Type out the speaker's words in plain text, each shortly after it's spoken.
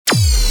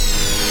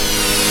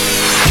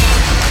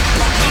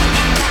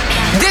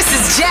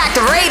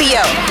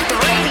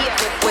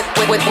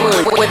with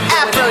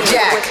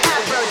Afrojack.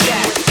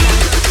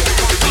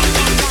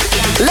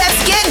 Let's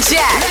get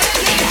jacked.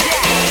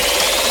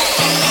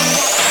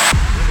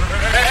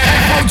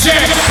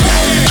 Afrojack.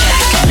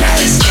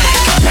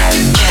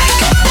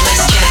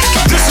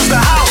 This is the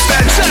house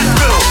that Jack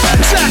built.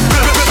 Jack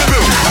built.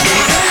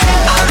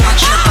 I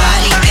want your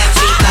body,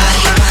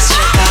 everybody wants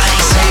your body.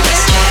 So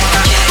let's jack.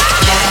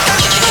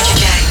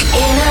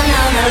 In and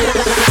out of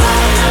the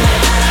fire.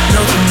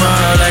 No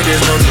tomorrow, like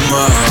there's no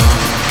tomorrow.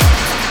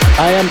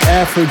 I am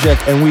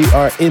Afrojack, and we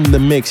are in the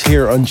mix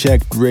here on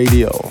JACKED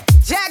Radio.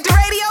 JACKED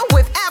Radio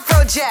with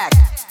Afrojack.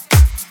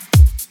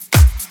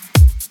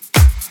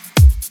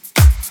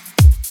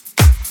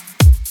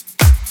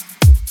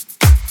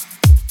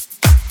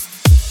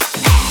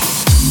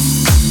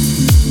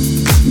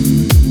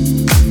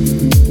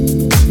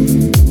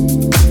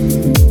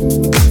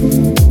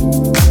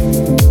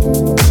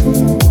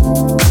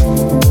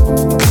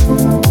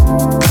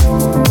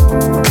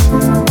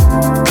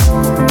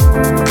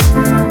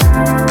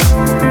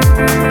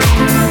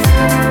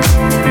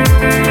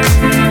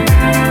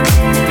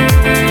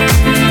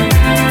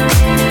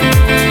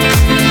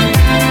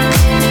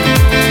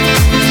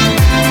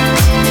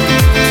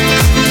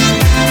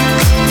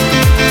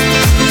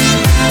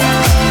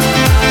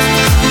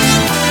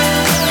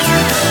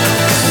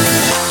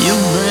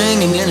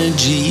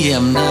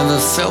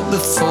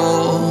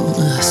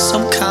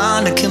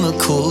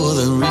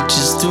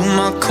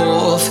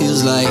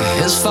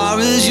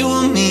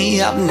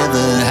 I've never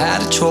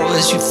had a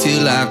choice, you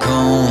feel like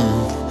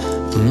home.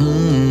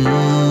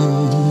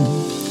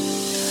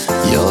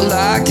 You're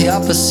like the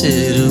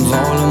opposite of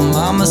all of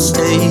my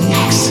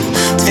mistakes.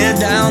 Tear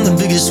down the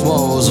biggest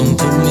walls and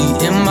put me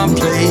in my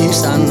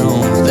place. I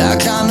know that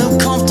kind of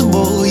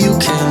comfortable you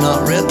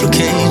cannot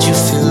replicate, you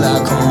feel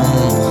like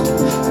home.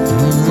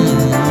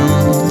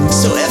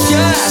 So if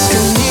you're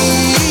asking me,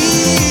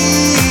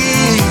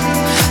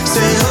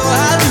 say, oh,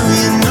 how do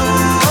you know?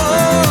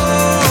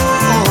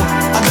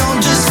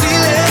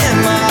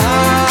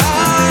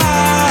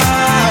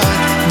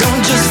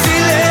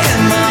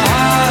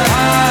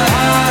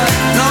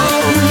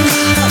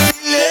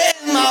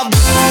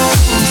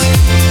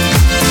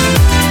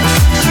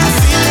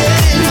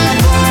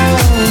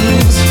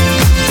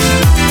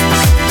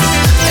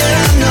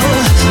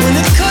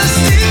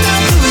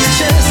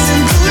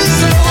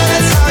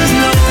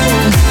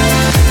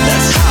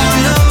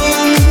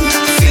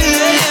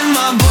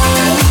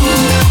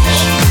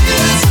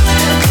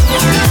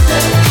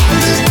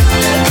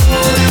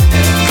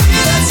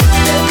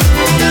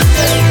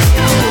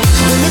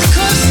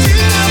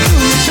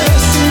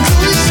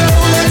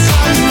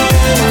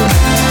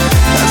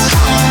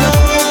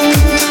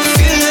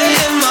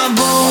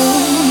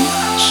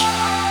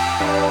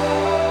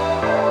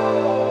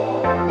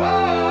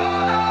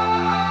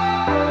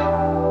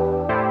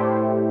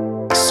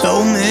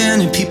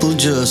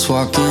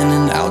 Walk in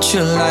and out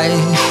your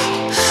life.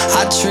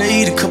 I'd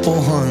trade a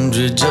couple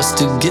hundred just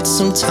to get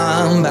some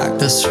time back,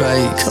 that's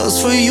right.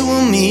 Cause for you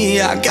and me,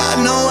 I got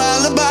no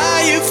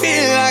alibi, you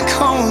feel like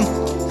home.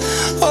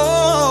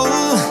 Oh,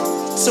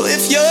 so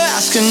if you're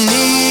asking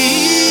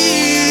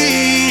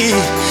me,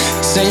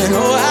 saying,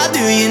 oh, how do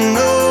you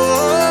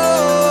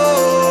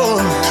know?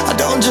 I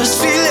don't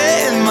just feel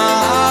it in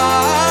my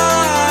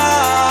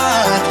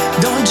heart.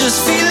 Don't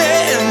just feel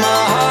it in my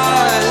heart.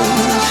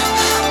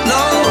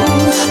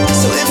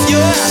 So if you're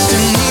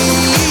asking me,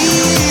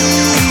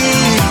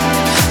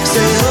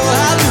 say, oh,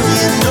 how do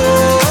you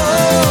know?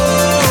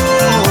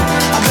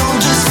 I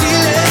don't just feel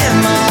it in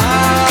my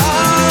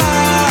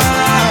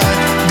heart.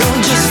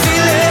 Don't just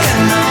feel it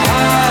in my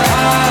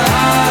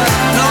heart.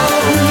 No,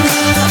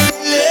 I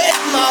feel it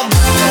in my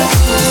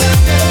bones.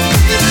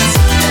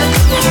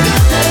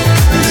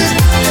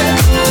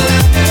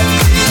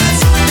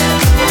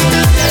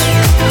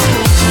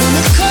 When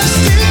the curse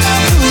still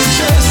up through your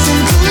chest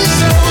and through your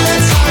soul,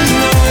 that's how you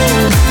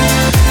know.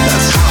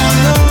 That's how I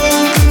know.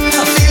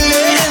 I feel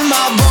it in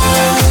my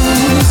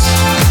bones.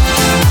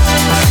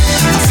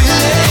 I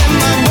feel it in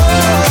my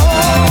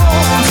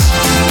bones.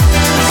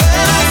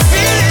 When I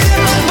feel it in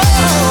my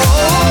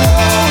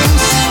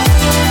bones.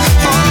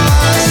 Oh,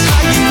 that's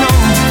how you know.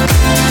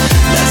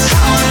 That's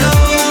how I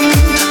know.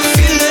 I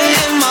feel it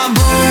in my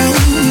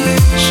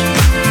bones.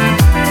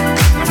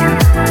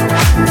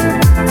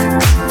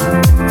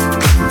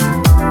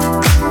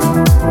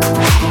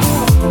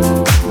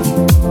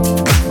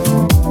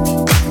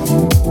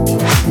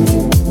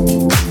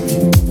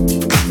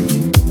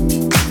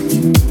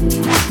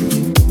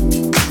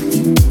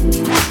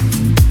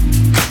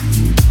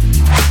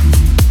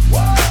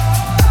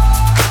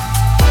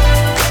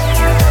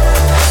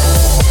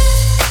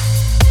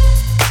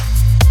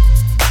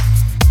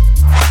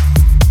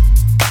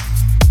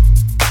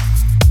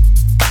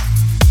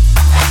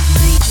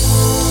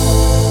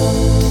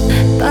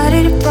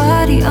 Body to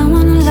body, I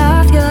wanna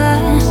love you.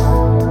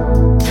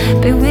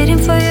 Been waiting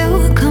for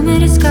you, come and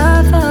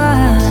discover.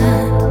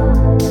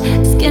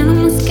 Skin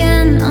on my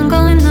skin, I'm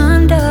going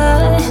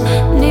under.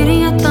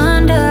 Needing your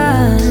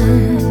thunder.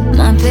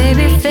 My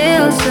baby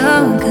feels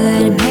so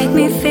good, make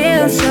me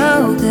feel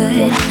so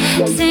good.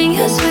 Sing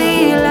your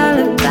sweet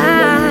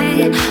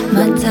lullaby.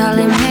 My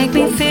darling, make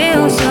me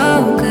feel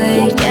so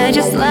good. Yeah,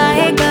 just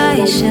like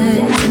I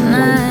should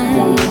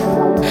tonight.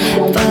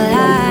 For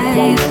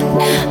life.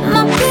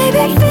 My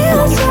baby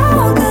feels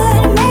so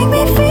good. Make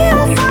me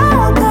feel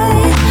so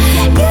good.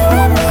 You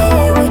and me,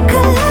 we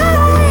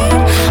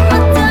collide. My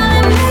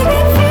darling, make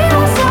me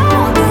feel so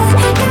good.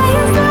 Yeah,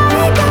 just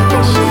like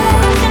I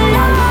should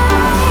tonight.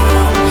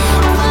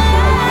 For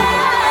life.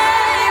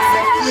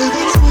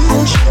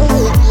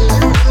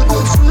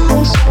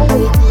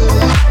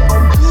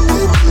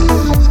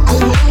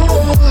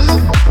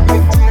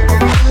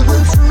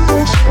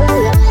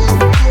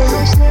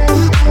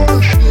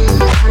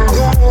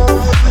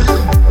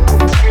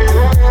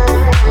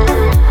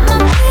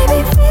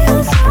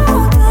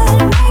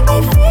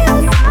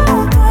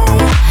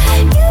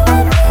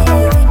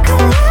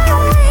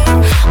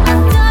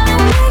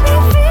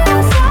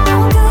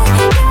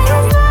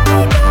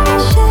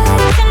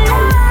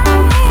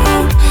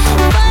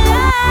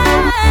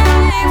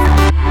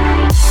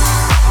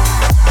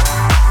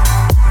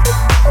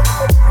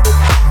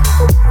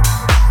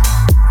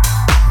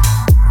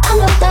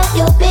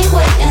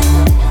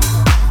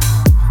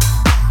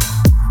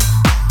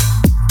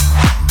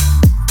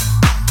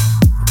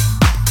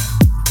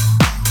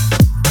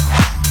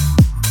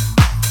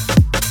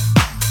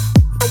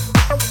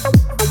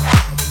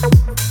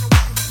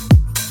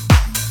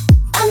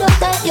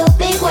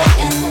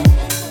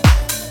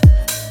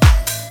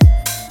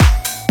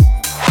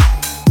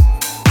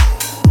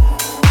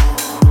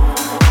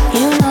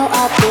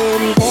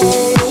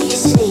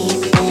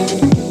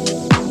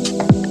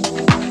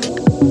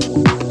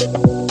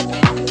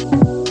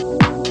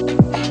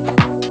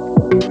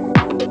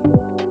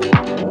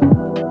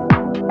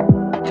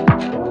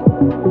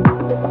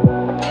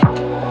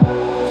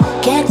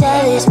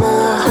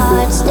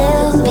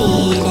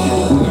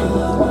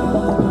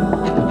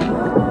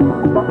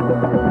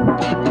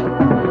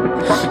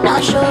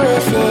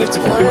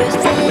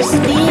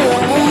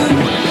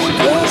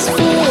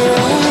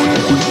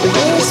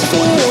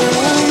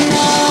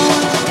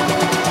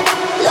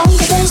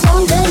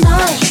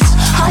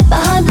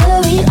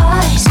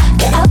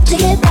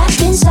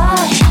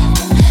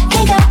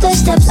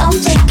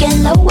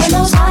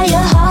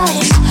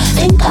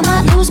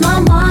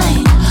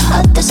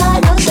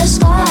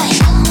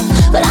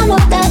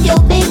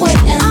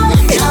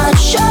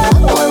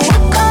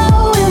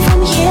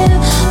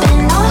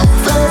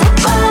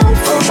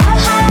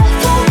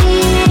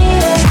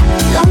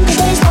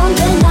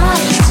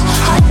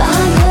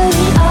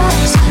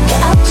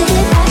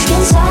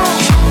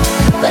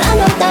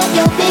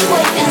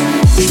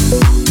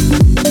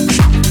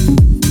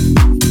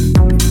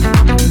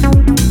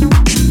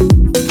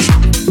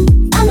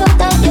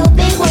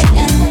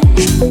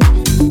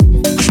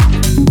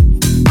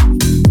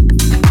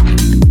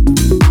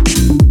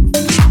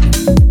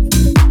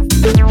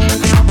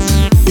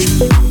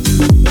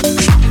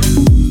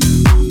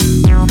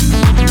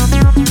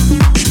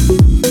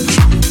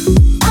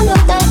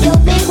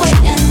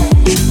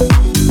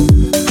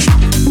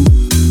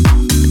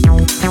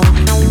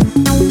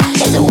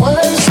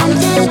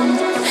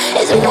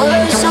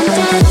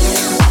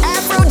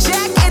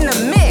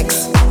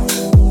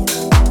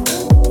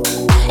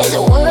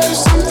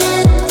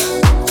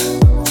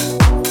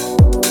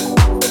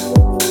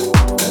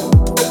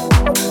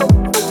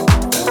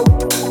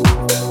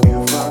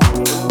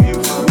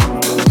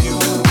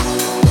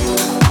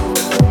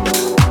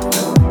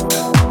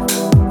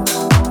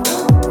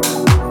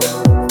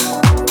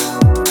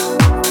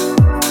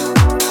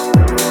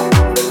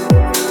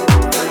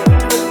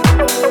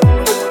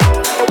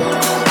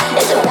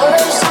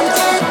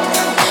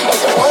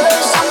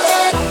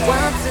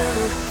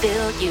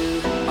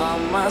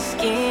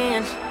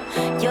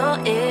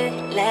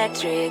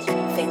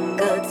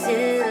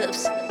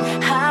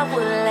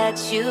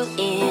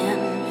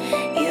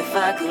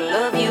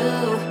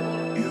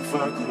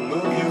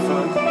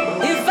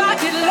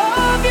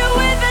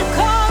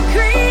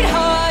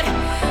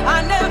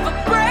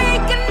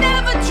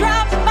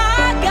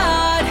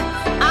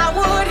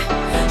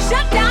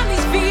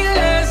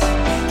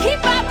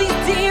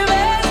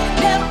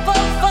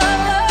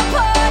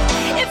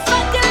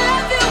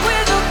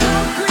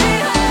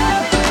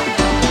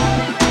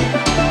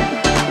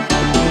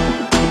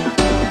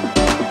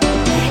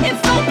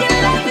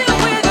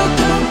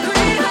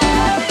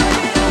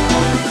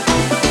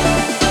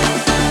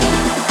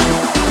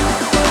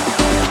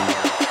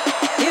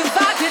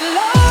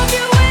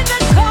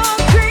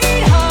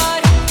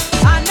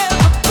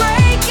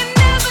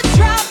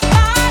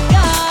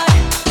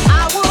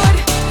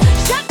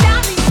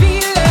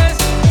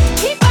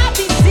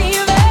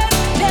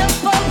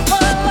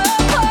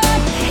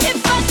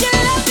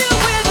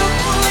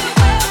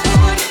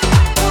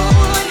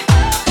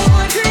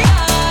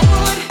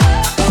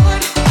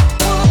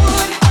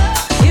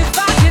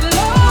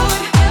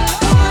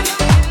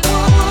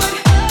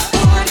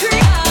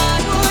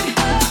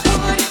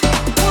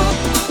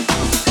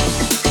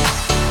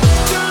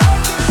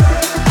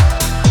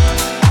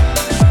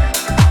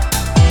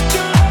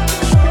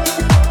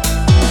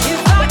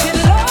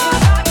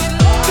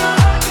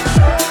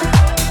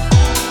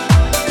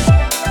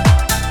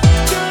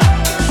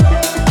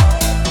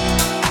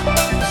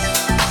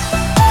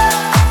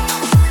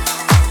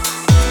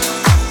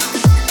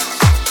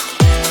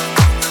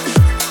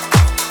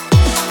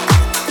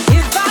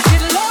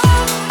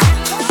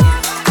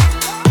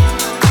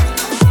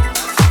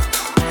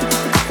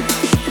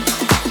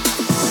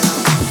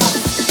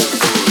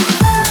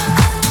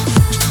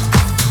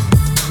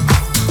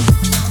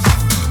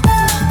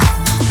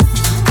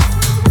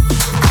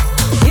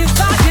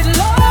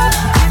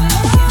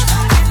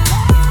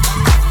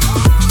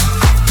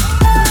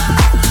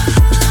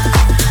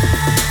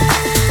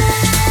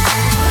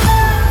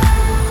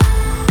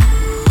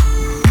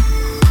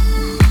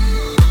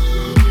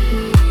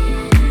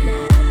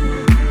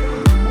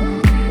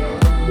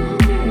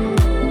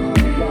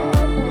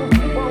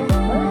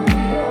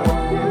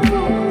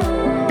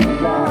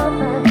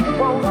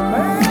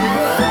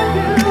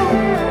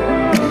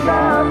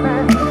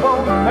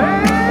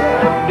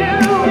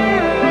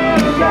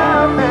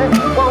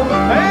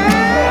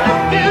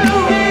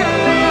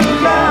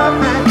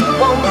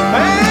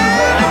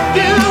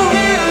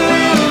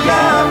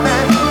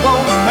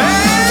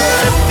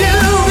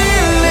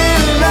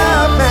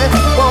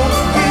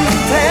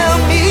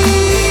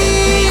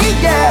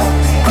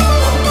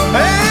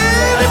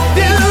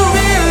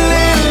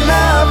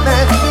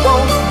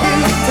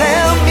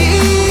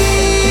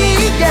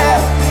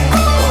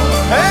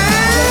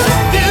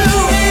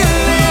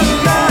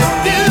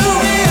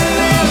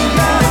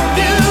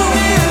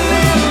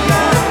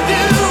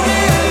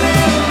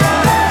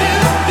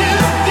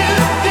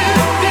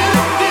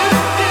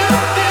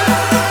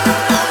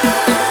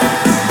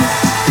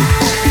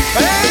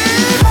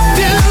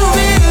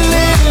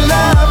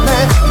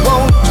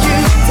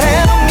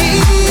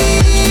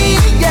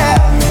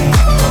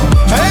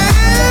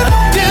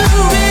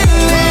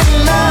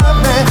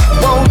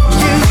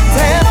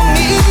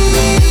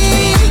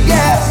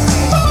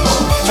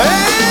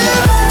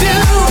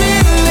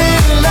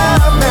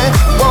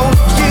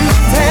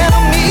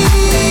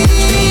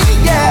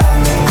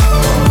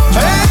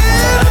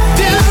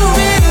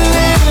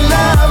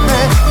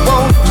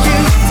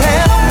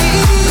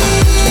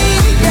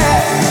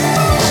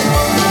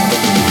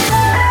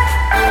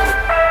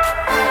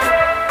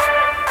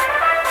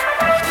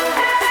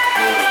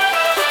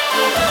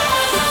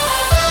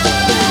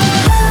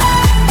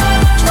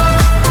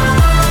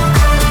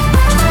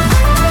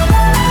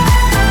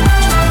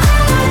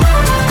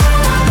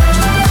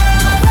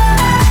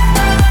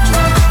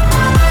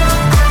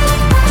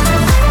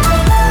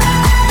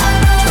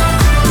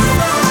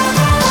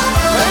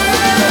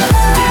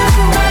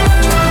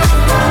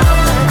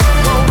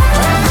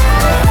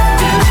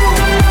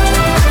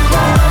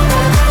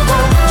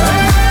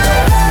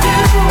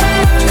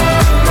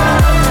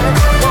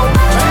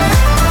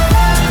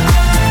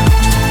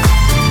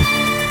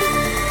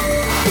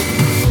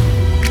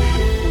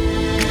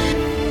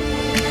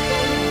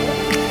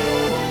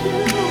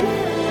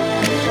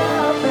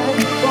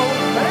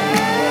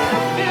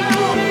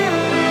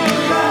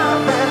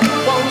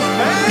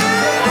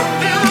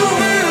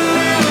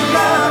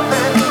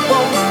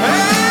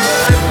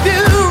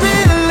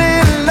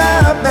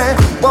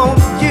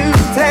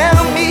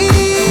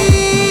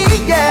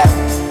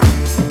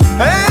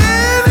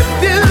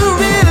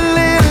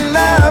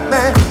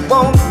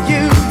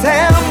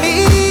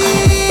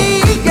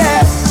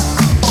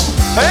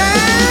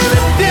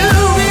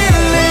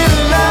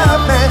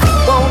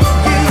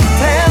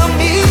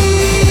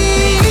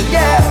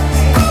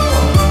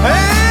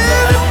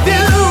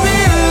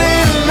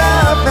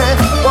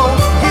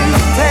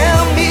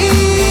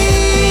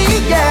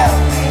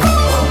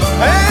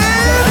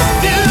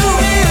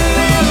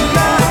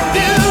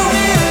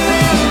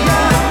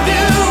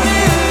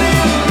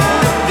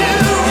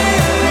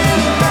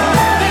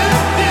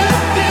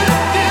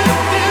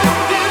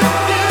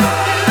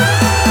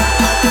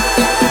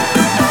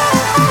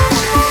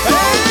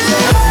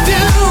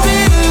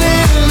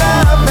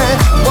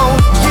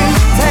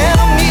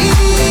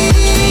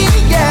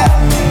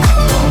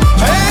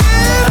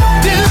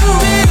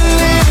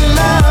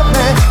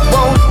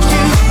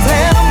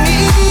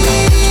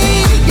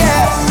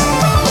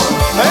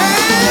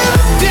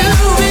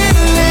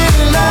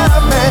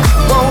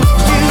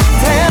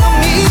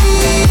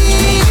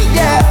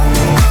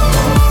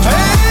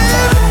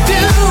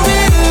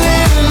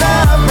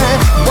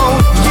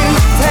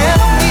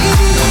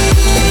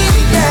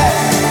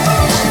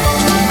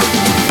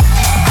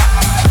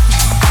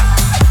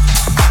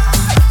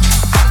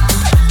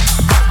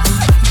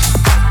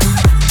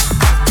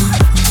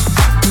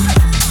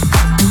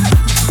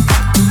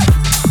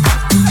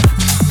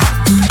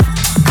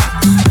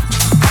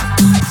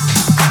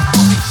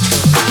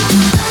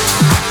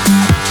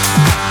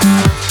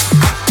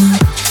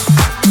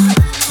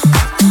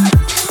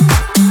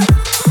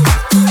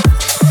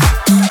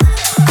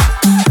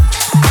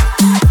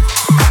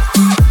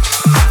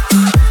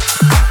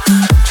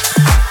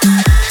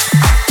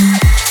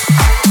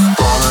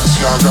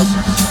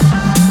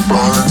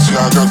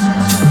 Balenciaga,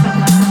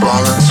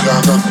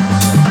 Balenciaga,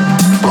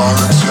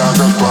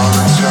 Balenciaga,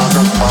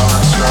 Balenciaga,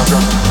 Balenciaga,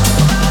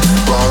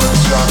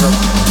 Balenciaga,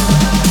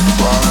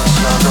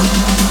 Balenciaga,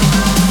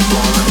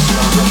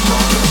 Balenciaga,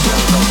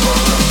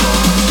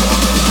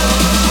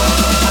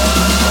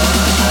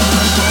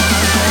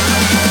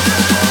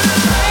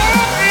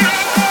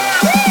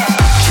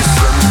 Gucci,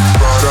 Fendi,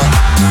 Prada,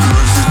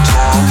 Louis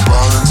Vuitton,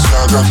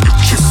 Balenciaga,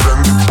 Gucci,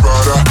 Fendi,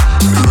 Prada,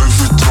 Louis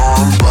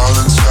Vuitton,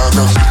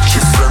 Balenciaga, Gucci,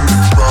 Fendi,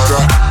 Prada,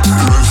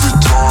 Louis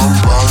Vuitton,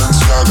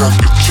 Balenciaga,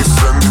 Gucci,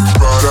 Fendi,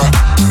 Prada,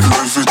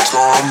 Louis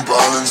Vuitton,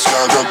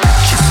 Balenciaga,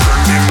 Gucci,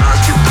 Fendi,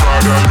 Nike,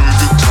 Prada, Louis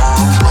Vuitton,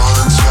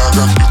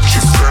 Balenciaga, Gucci,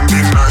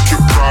 Fendi, Nike,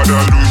 Prada.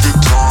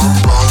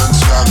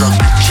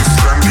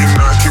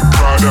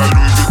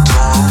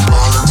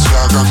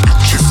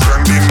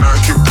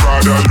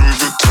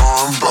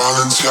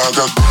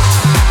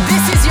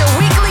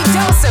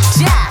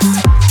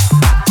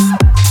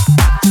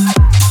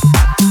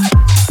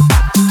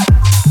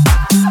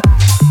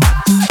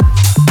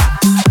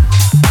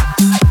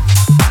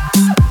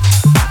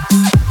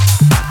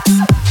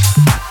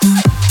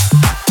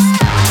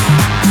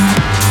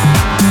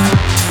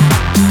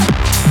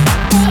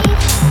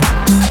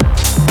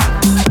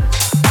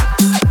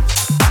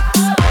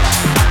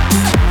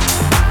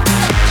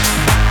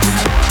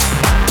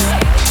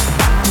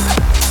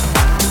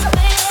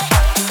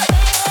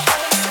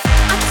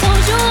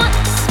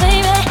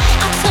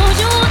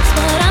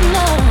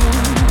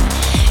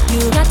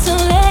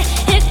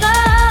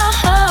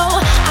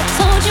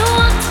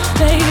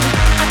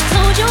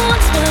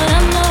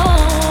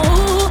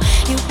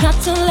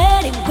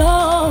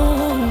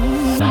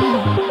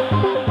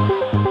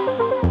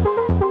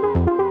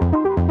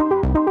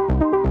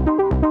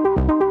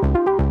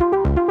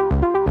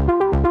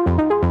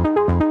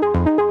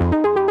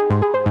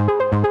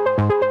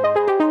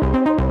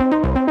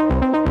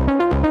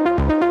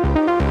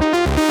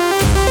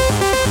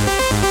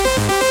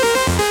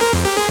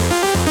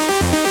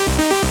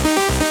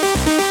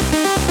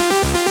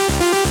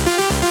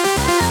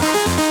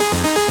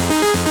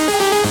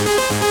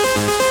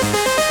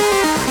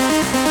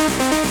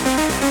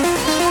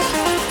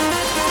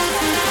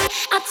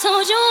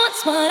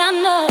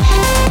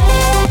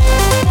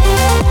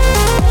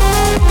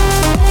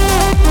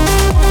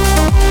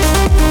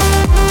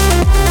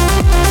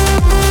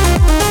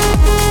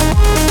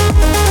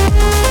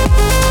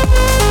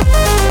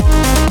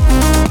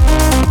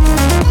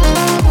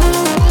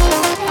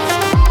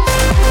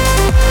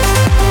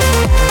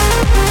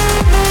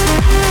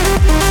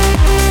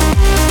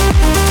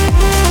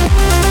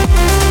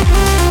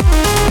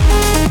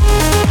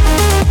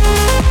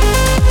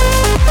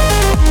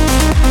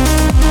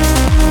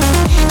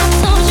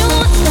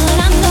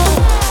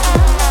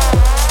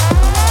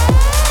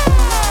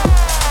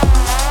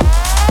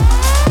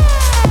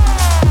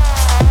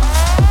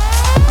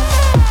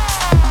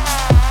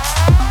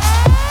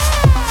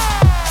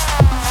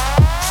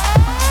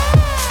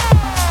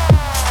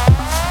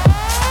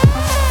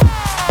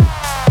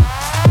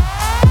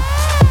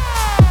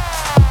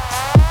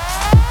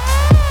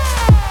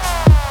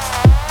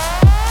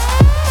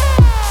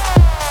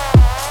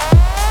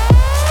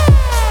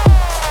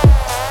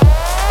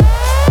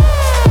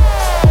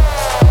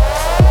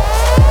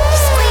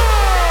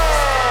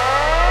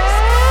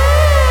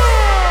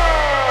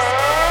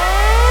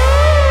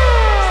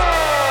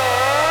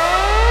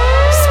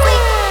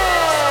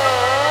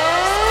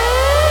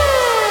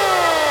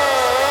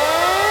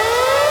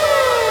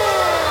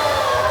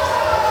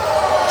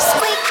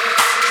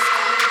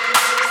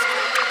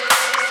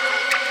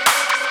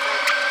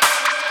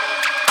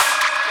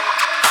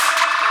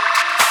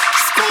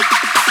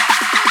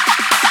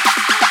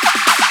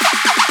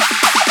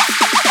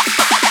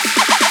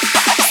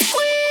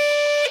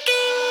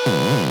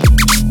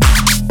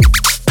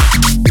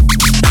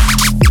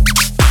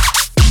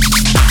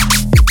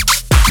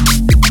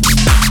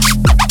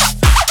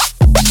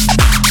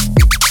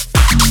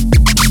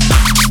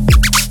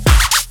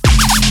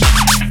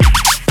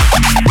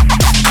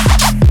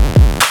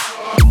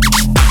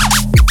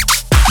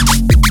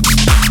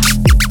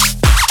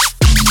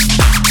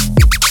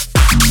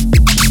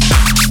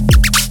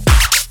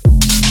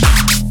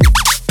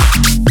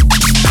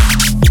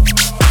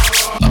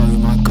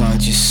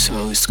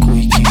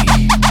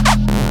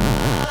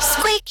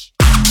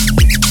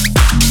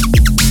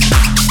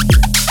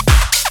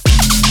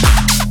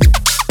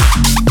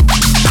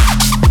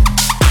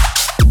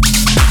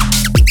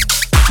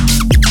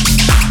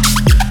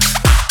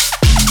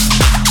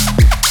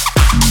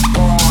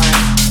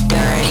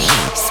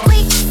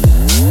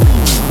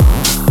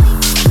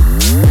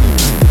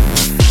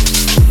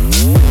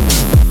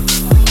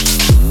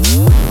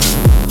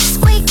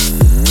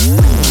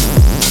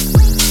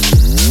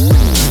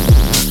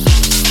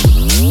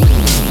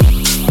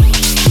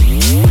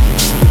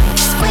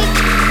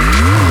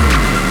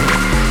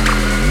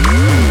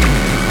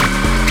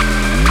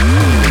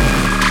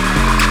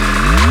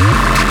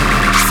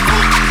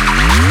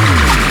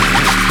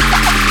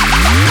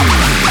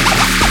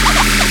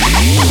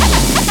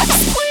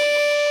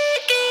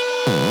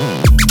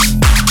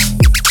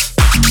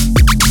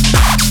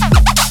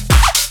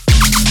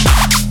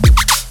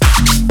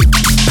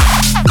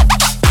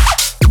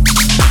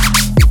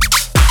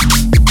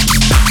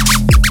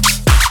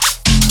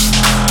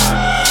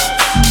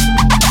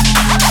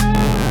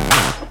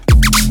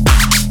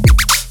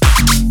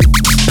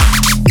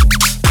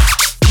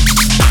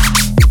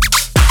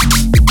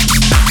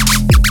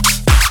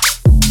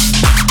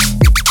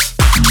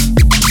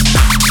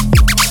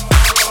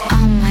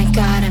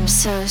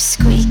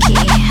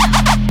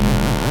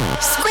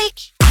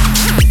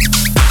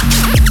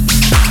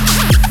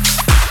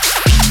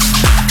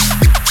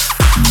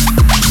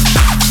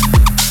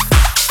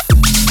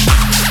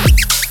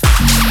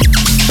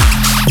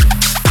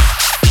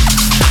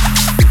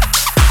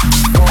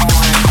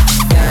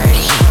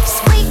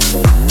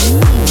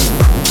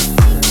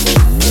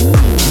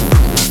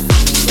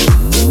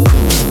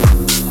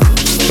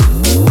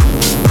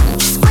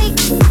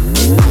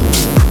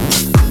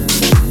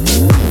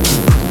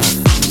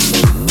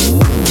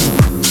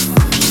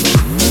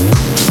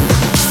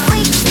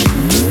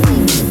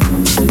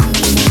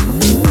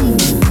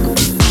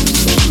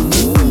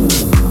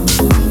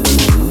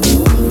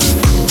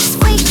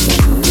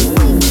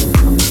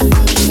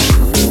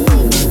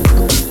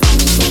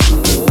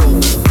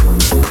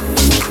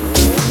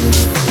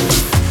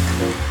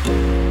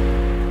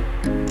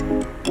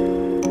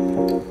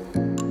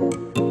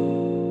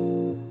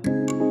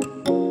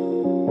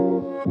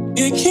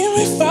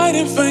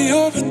 for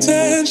your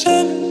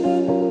attention.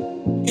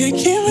 You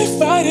keep me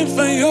fighting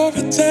for your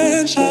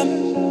attention.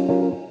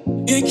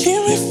 You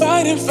keep me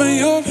fighting for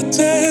your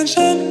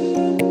attention.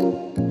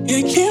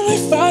 You keep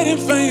me fighting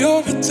for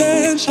your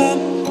attention.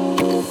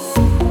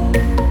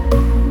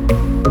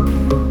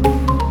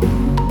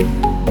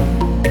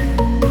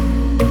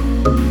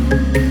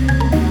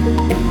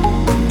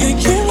 You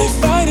keep me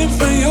fighting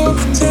for your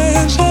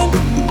attention.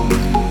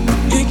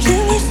 You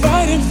keep me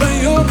fighting for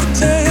your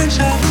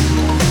attention.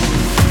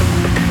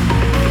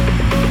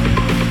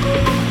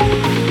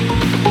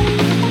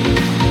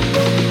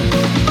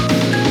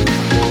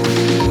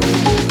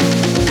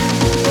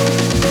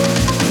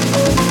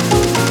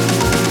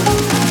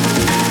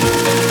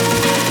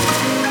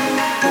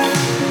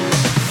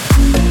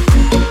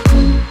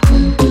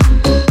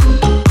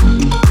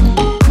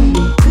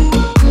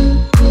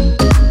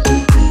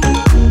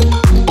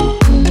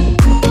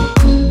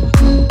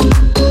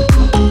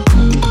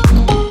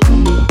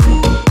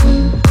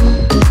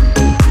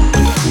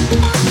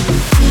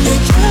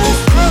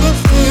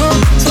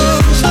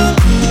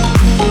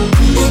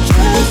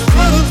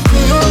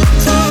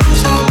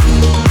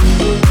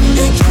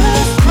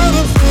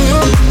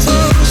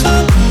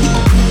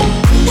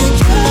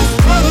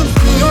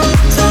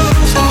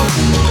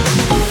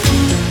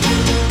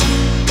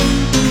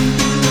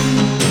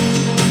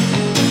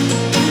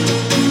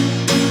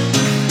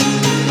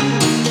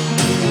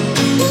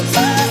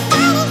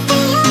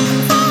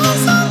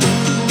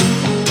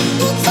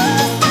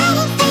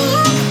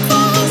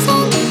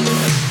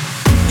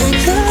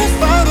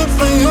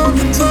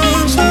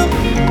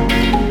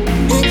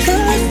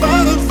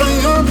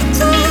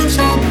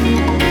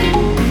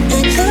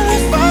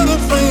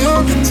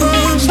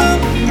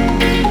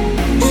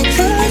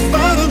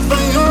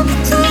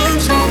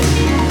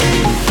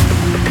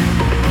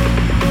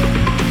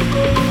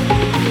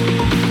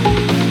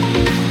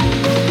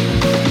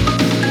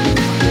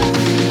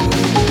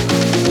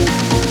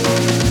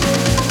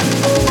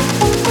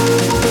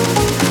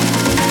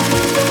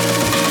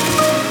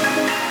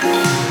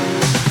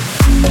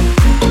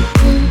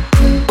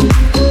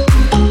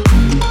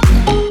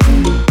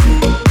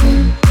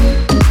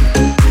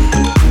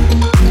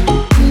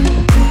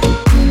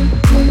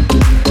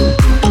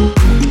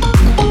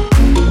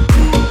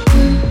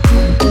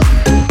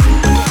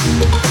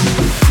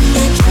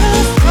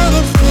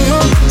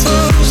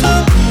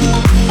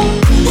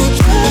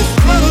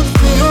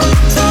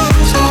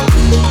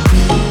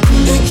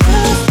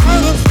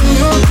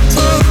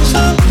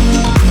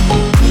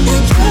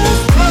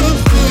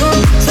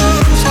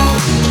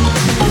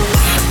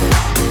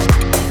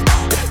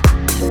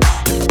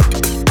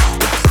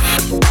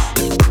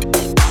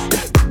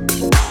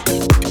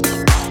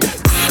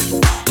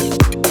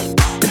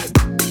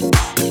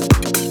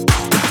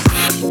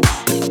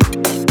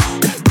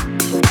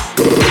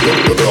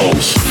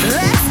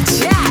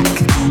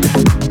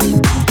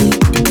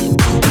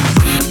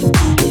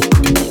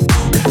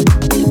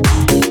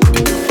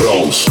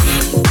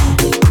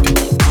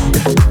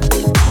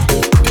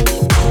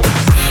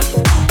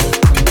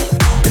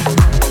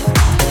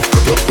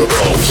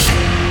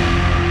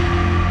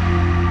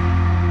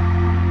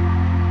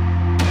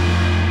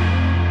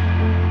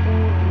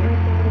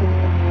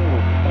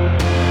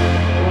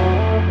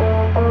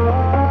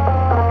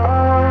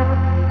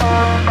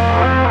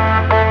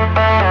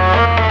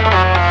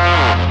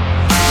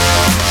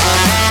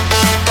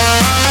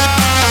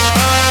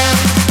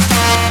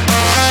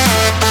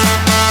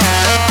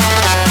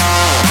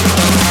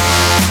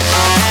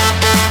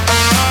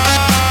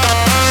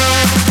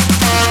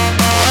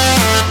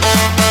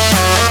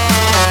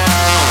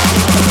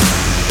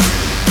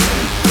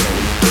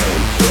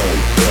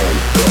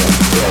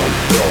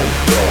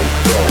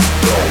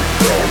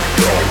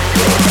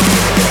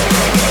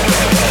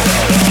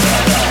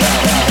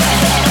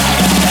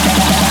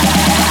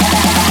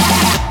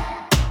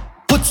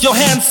 Your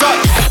hands up.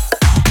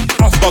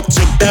 I fucked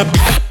you, that.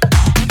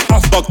 I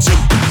fucked you.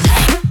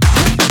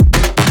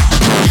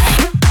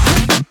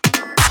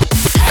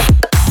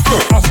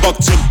 I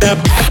fucked you, that.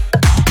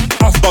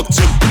 I fucked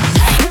you.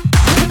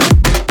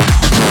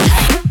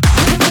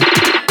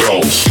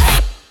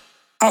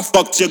 I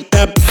fucked you,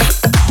 that.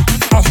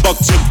 I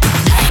fucked you.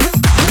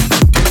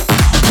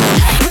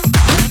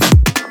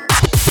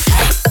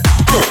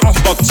 I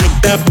fucked you,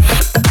 that.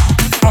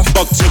 I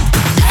fucked you.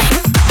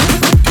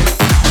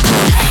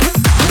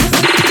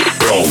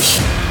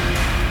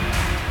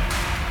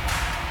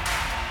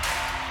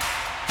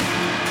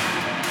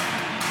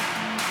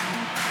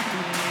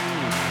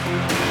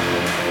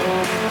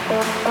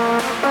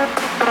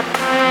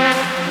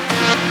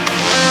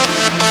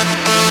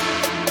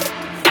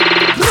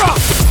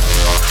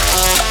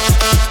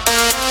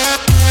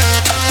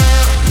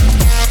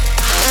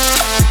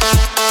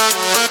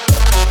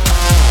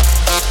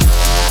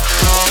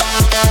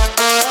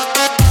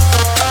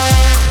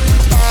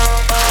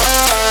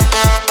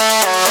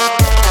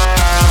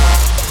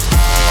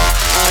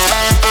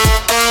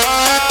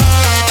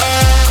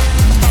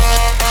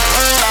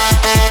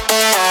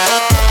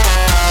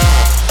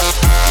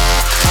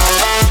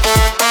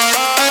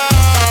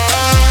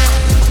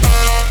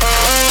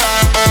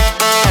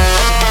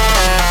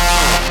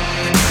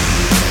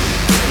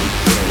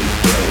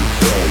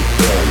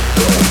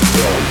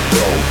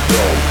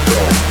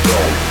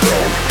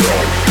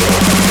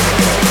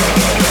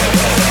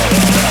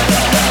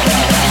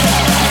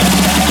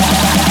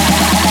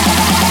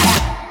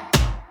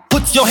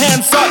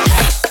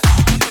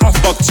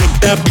 fucked you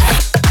that.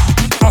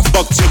 I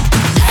fucked you.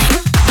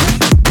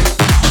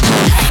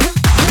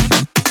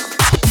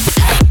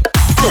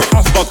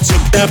 I fucked you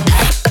that.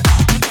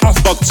 I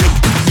fucked you.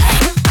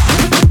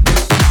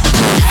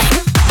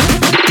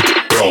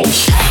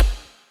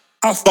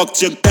 I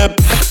fucked you that.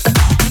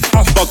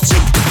 I fucked you.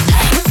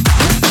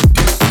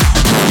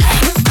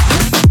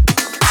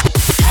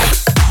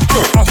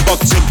 I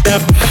fucked you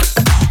that.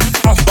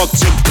 I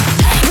fucked you.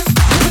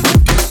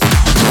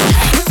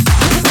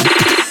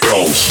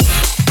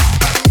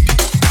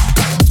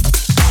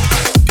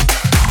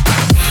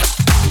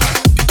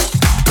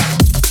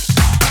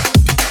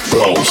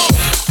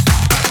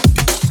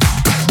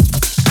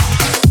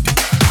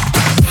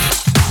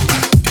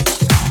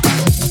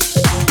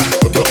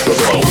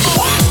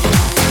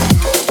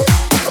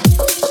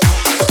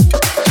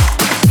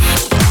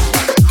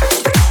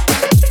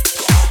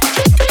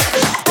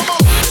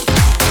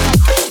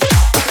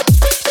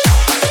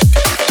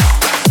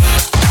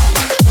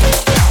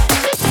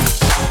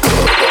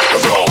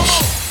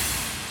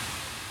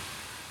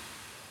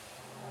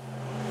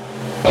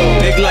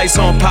 Lights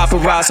on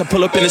paparazzi, I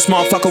pull up in this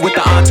motherfucker with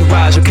the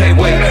entourage. Okay,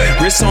 wait.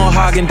 Wrist on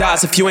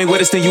Haagen-Dazs. If you ain't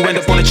with us, then you end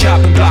up on the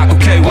chopping block.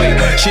 Okay, wait.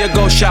 She'll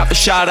go shot for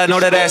shot. I know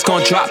that ass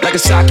gon' drop like a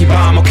sake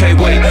bomb. Okay,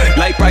 wait.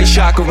 Light bright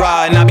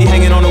chakra, and I be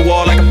hanging on the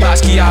wall like a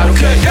Basquiat.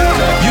 Okay,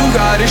 you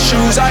got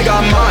issues, I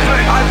got mine.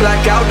 I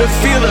black out to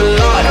feel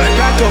alive.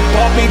 Back up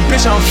off me,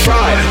 bitch, I'm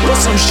fried. Put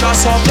some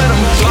shots off, let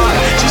them fly.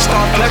 She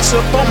start flex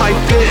up on my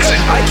bitch.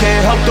 I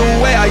can't help the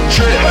way I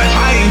trip.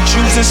 I ain't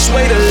choose this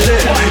way to live.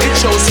 It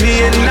chose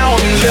me and now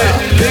I'm lit.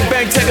 Big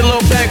bank, take a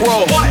little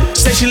bankroll.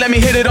 Say she let me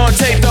hit it on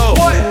tape though.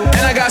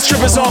 And I got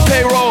strippers on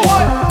payroll.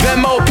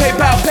 Venmo,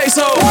 PayPal,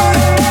 peso.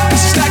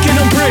 Stacking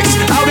them bricks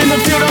out in the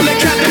field, I'm the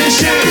captain and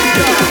shit.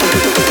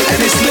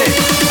 And it's lit.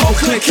 Oh,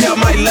 click here, I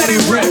might let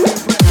it rip.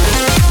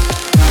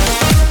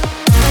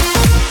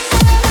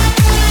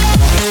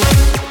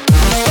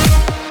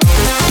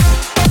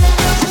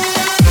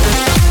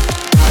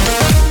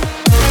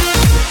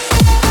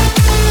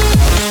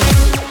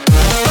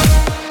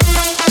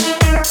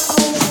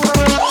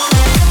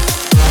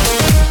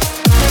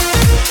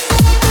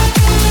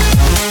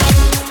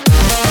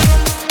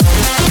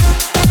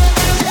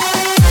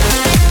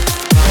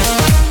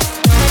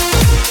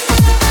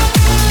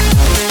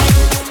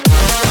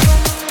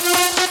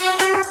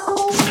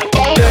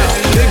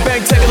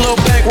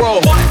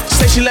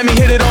 She let me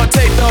hit it on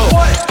tape though.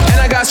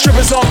 And I got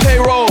strippers on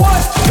payroll.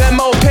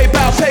 Venmo,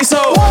 PayPal,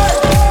 peso.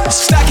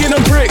 Stacking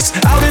them bricks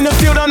out in the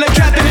field, I'm the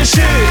captain and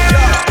shit.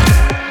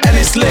 And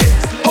it's lit.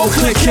 Oh,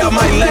 click here, I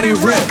might let it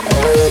rip.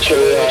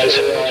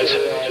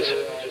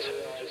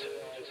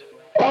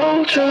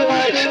 Ultra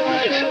lights,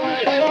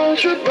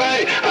 ultra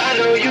bright. I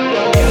know you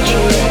ultra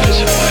lights.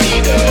 I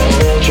need the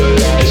ultra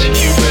lights.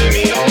 You bring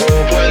me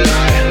hope when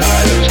I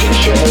lose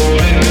control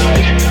at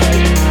night.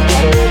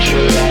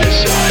 Ultra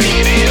lights, I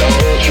need the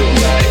ultra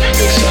light.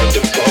 Mix up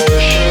the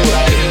potion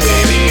right,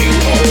 baby, you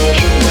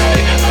ultra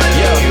right. I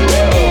know you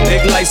will.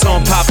 Big lights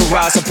on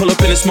paparazzi, I pull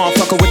up in this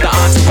motherfucker with the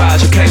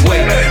entourage. Okay,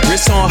 wait.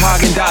 Wrist on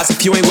Haagen-Dazs.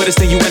 If you ain't with us,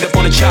 then you end up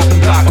on the chopping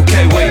block.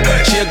 Okay, wait.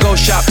 She'll go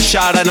shot for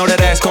shot. I know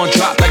that ass gon'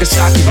 drop like a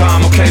sake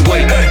bomb. Okay,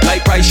 wait.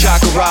 Light bright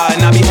chakra,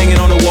 and I be hanging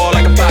on the wall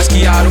like a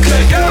Basquiat.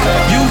 Okay,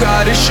 you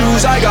got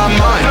issues, I got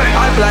mine.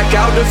 I black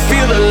out to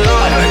feel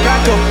alive.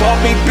 Back up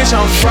off me, bitch,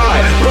 I'm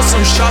fried. Put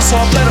some shots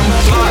off, let them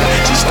fly.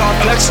 She start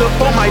flex up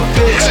on my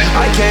bitch.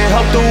 I can't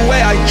help the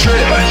way I trip.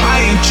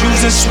 I ain't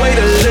choose this way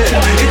to live.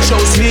 It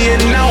chose me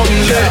and now I'm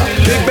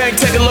lit. Big bank,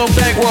 take a little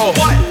bankroll.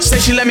 Say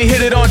she let me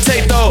hit it on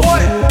tape though.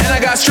 And I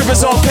got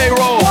strippers on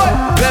payroll.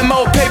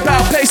 Venmo,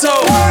 PayPal, peso.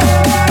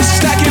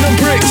 Stacking them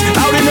bricks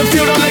out in the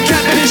field, I'm the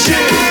captain and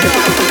shit.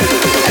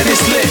 And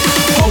it's lit.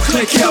 Oh,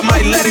 click here, I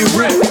might let it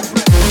rip.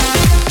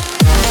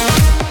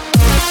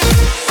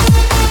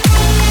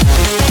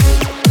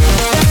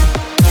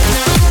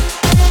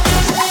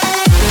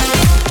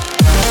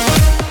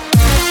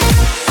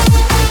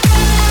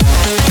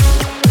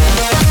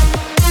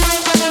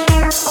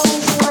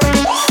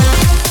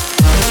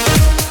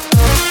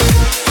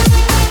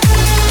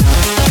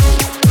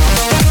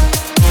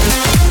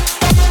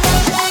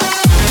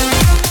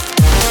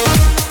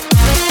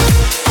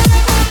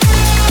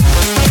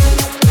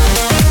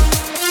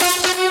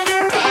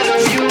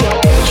 You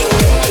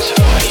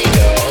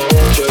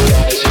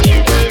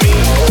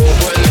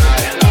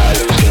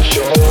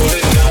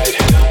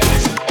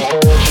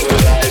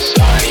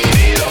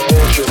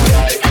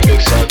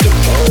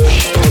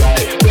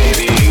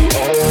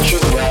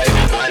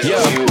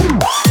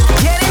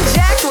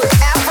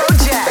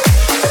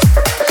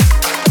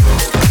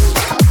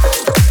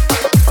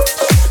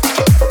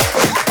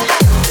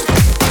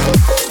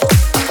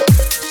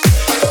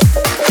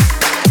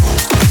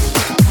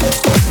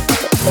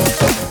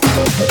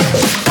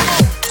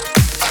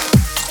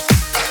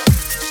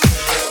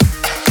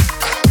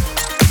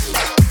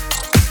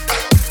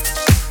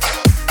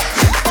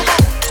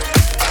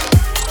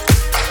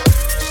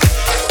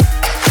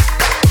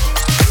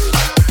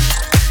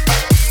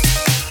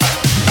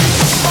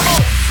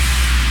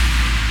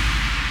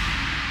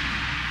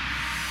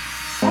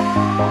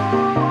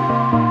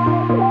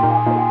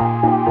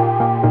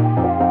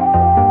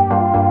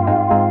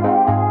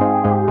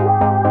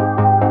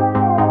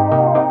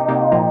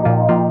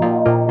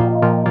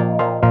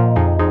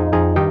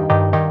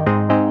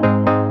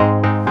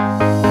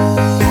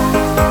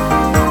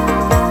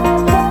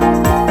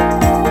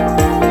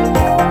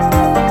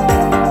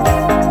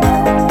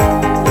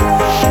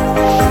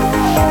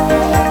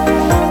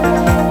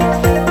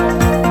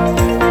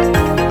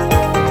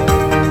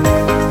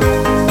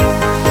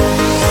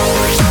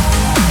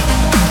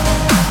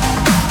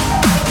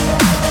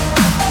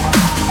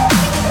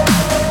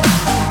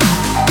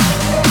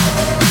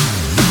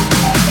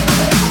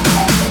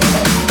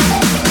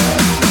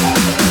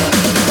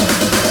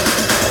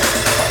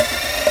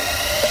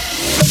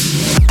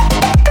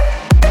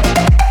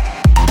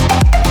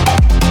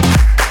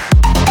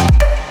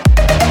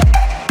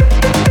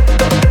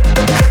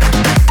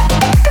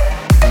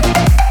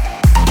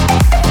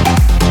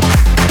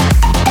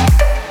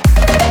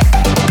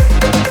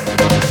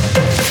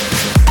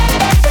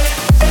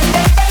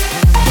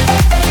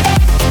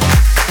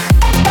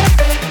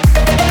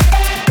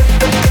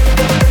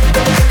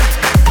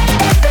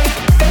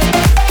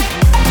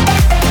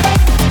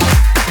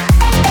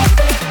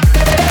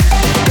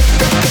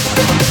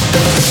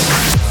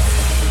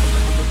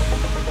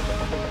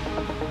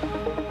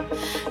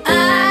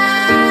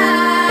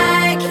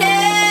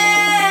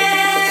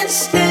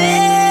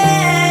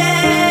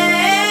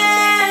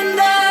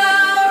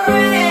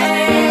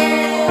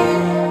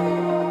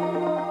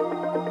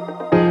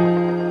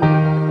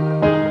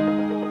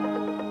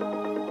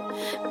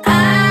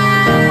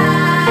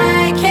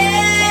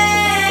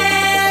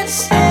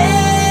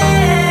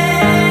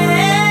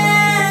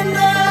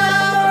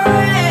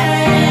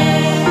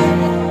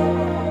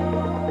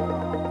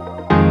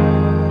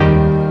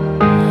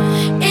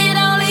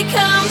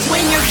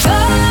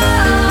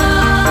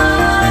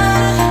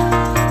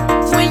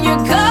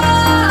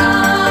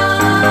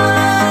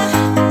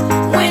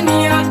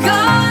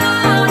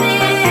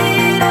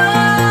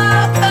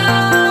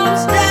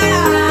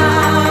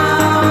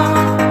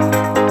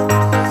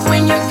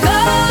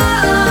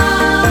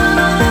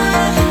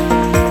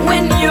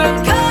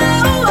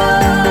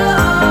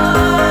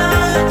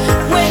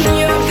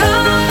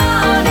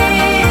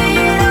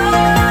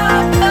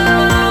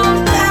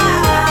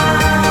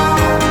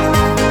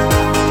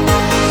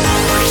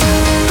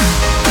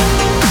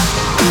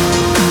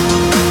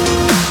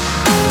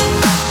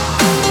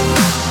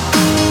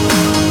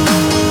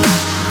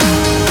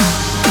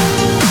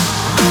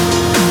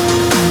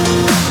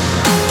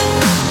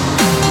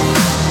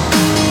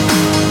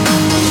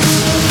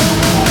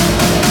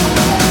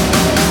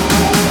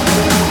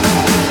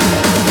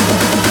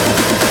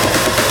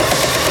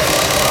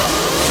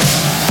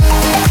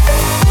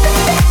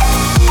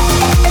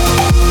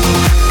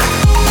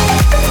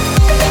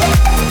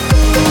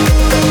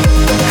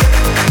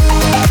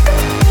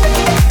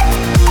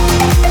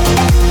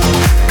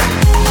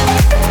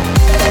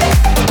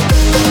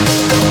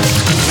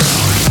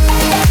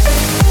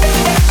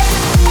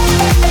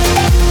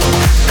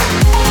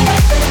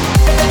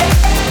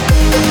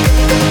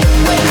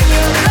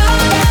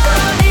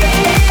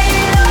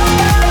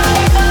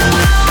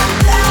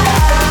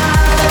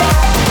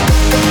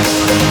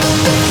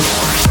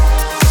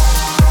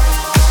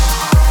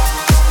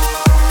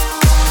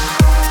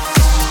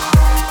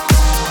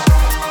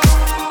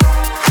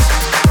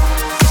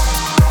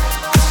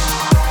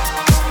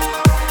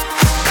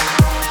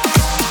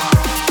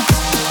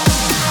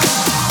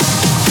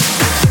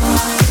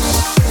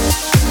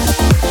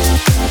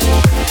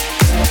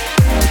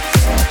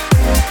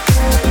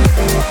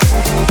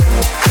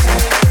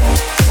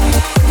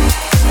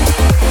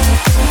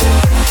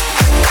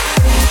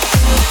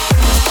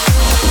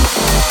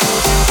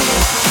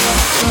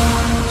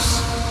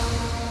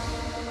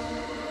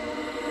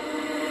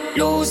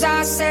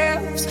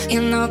ourselves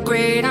in the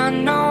great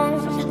unknown.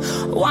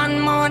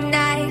 One more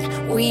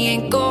night, we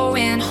ain't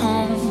going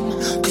home.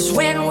 Cause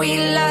when we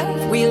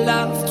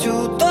love to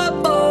the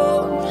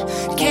bone.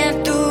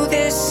 Can't do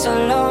this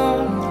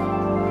alone.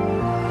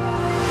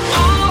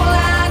 All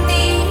I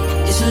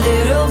need is a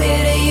little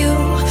bit of you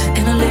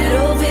and a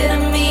little bit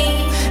of me,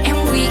 and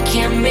we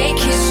can make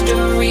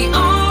history.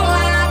 All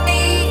I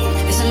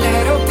need is a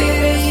little bit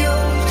of you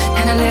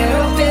and a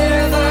little bit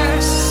of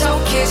us. So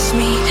kiss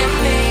me and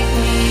make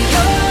me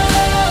yours.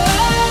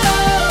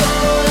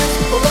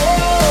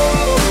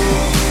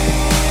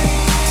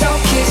 So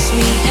kiss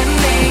me and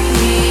make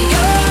me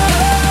yours.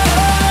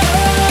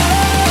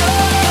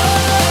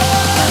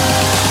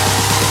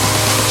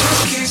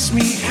 Just kiss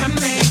me and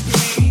make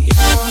me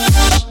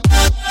yours.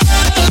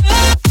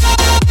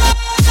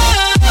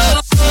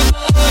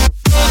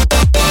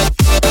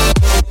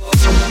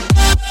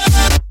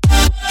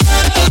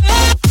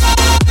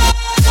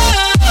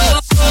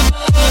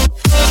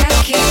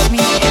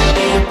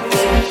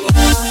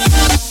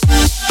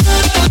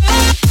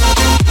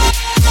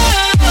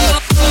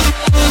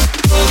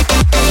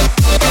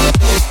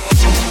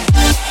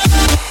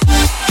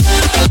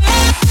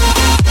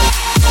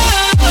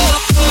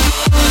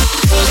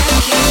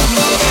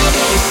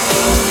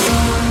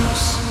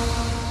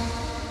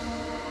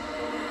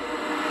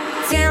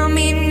 Tell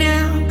me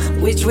now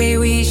which way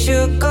we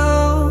should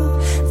go.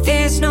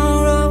 There's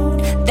no road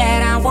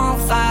that I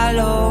won't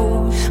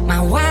follow. My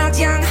wild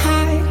young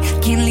heart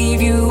can't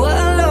leave you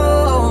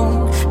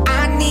alone.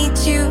 I need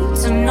you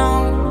to know.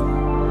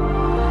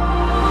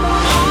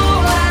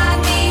 All I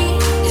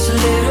need is a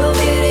little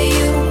bit of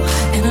you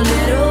and a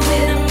little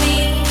bit of me,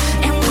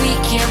 and we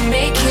can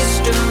make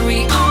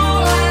history.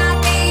 All I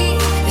need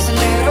is a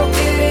little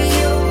bit of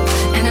you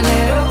and a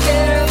little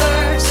bit of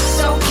us.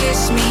 So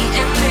kiss me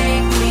and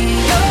make me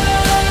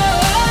yours.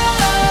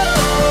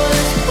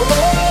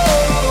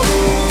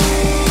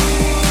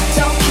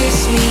 Don't kiss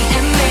me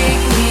and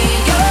make me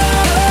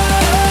yours.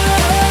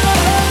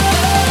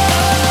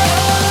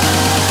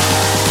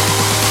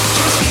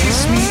 Just kiss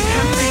me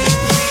and make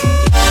me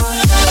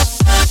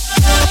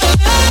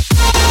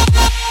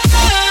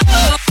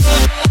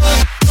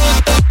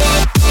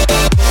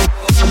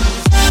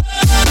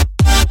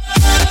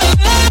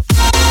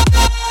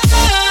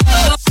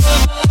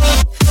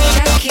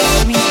Just kiss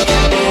me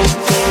and make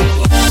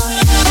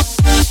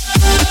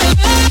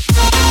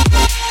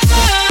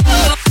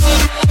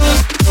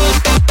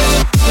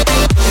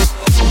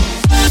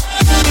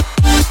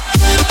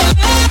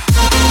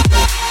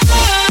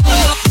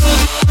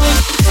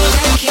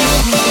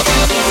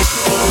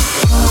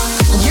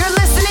You're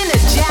listening to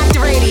Jacked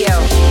Radio.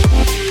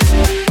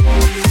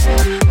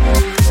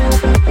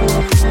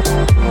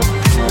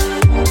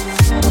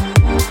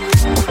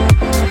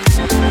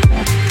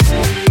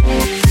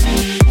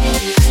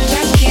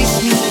 Just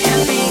kiss me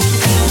and make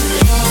me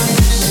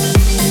yours.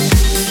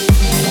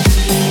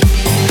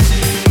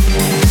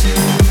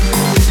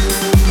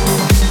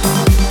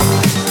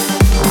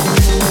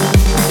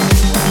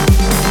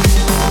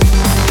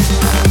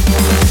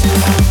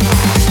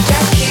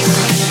 Just kiss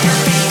me and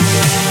make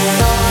me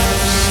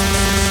yours.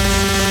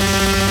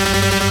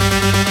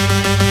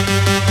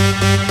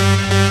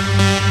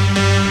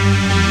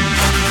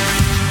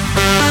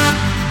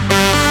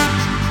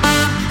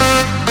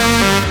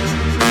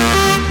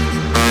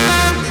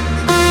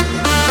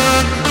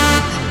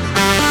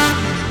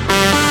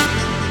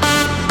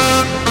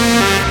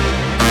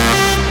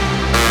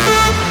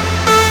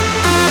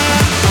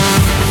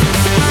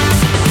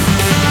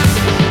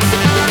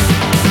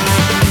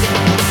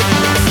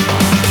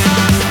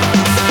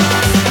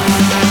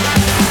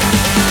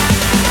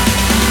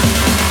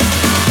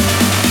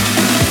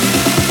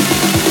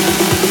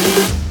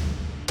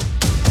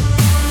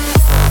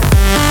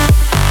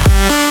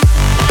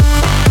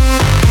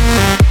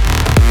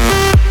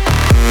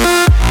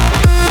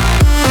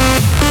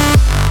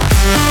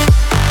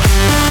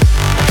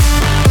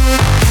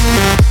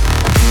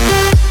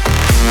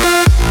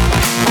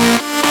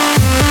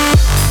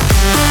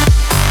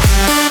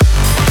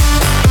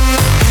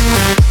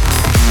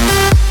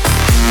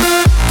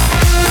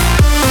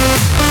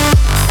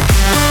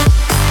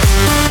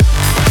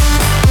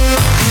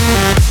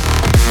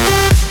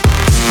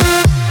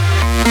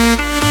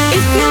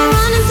 If you're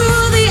running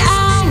through the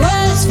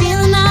hours,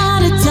 feeling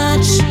out of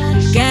touch,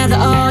 gather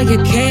all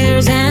your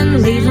cares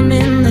and leave them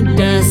in the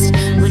dust.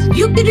 When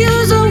you could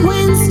use a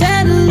win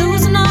instead of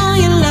losing all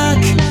your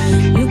luck,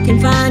 you can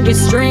find your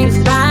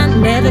strength by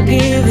never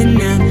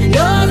giving up.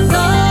 Your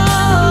gold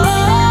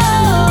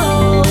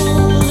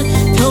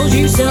told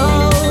you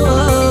so.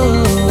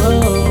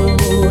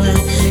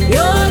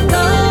 Your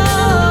gold,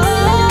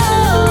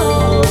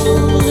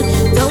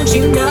 don't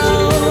you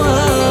know?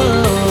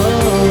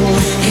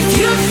 If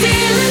you're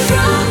feeling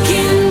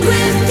broken,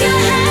 lift your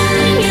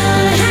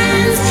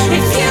hands.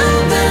 If you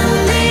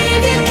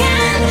believe you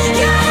can,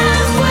 you're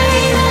halfway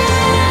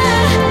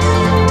there.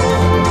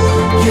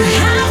 You're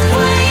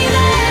halfway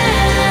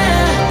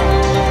there.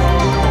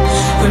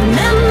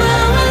 Remember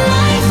when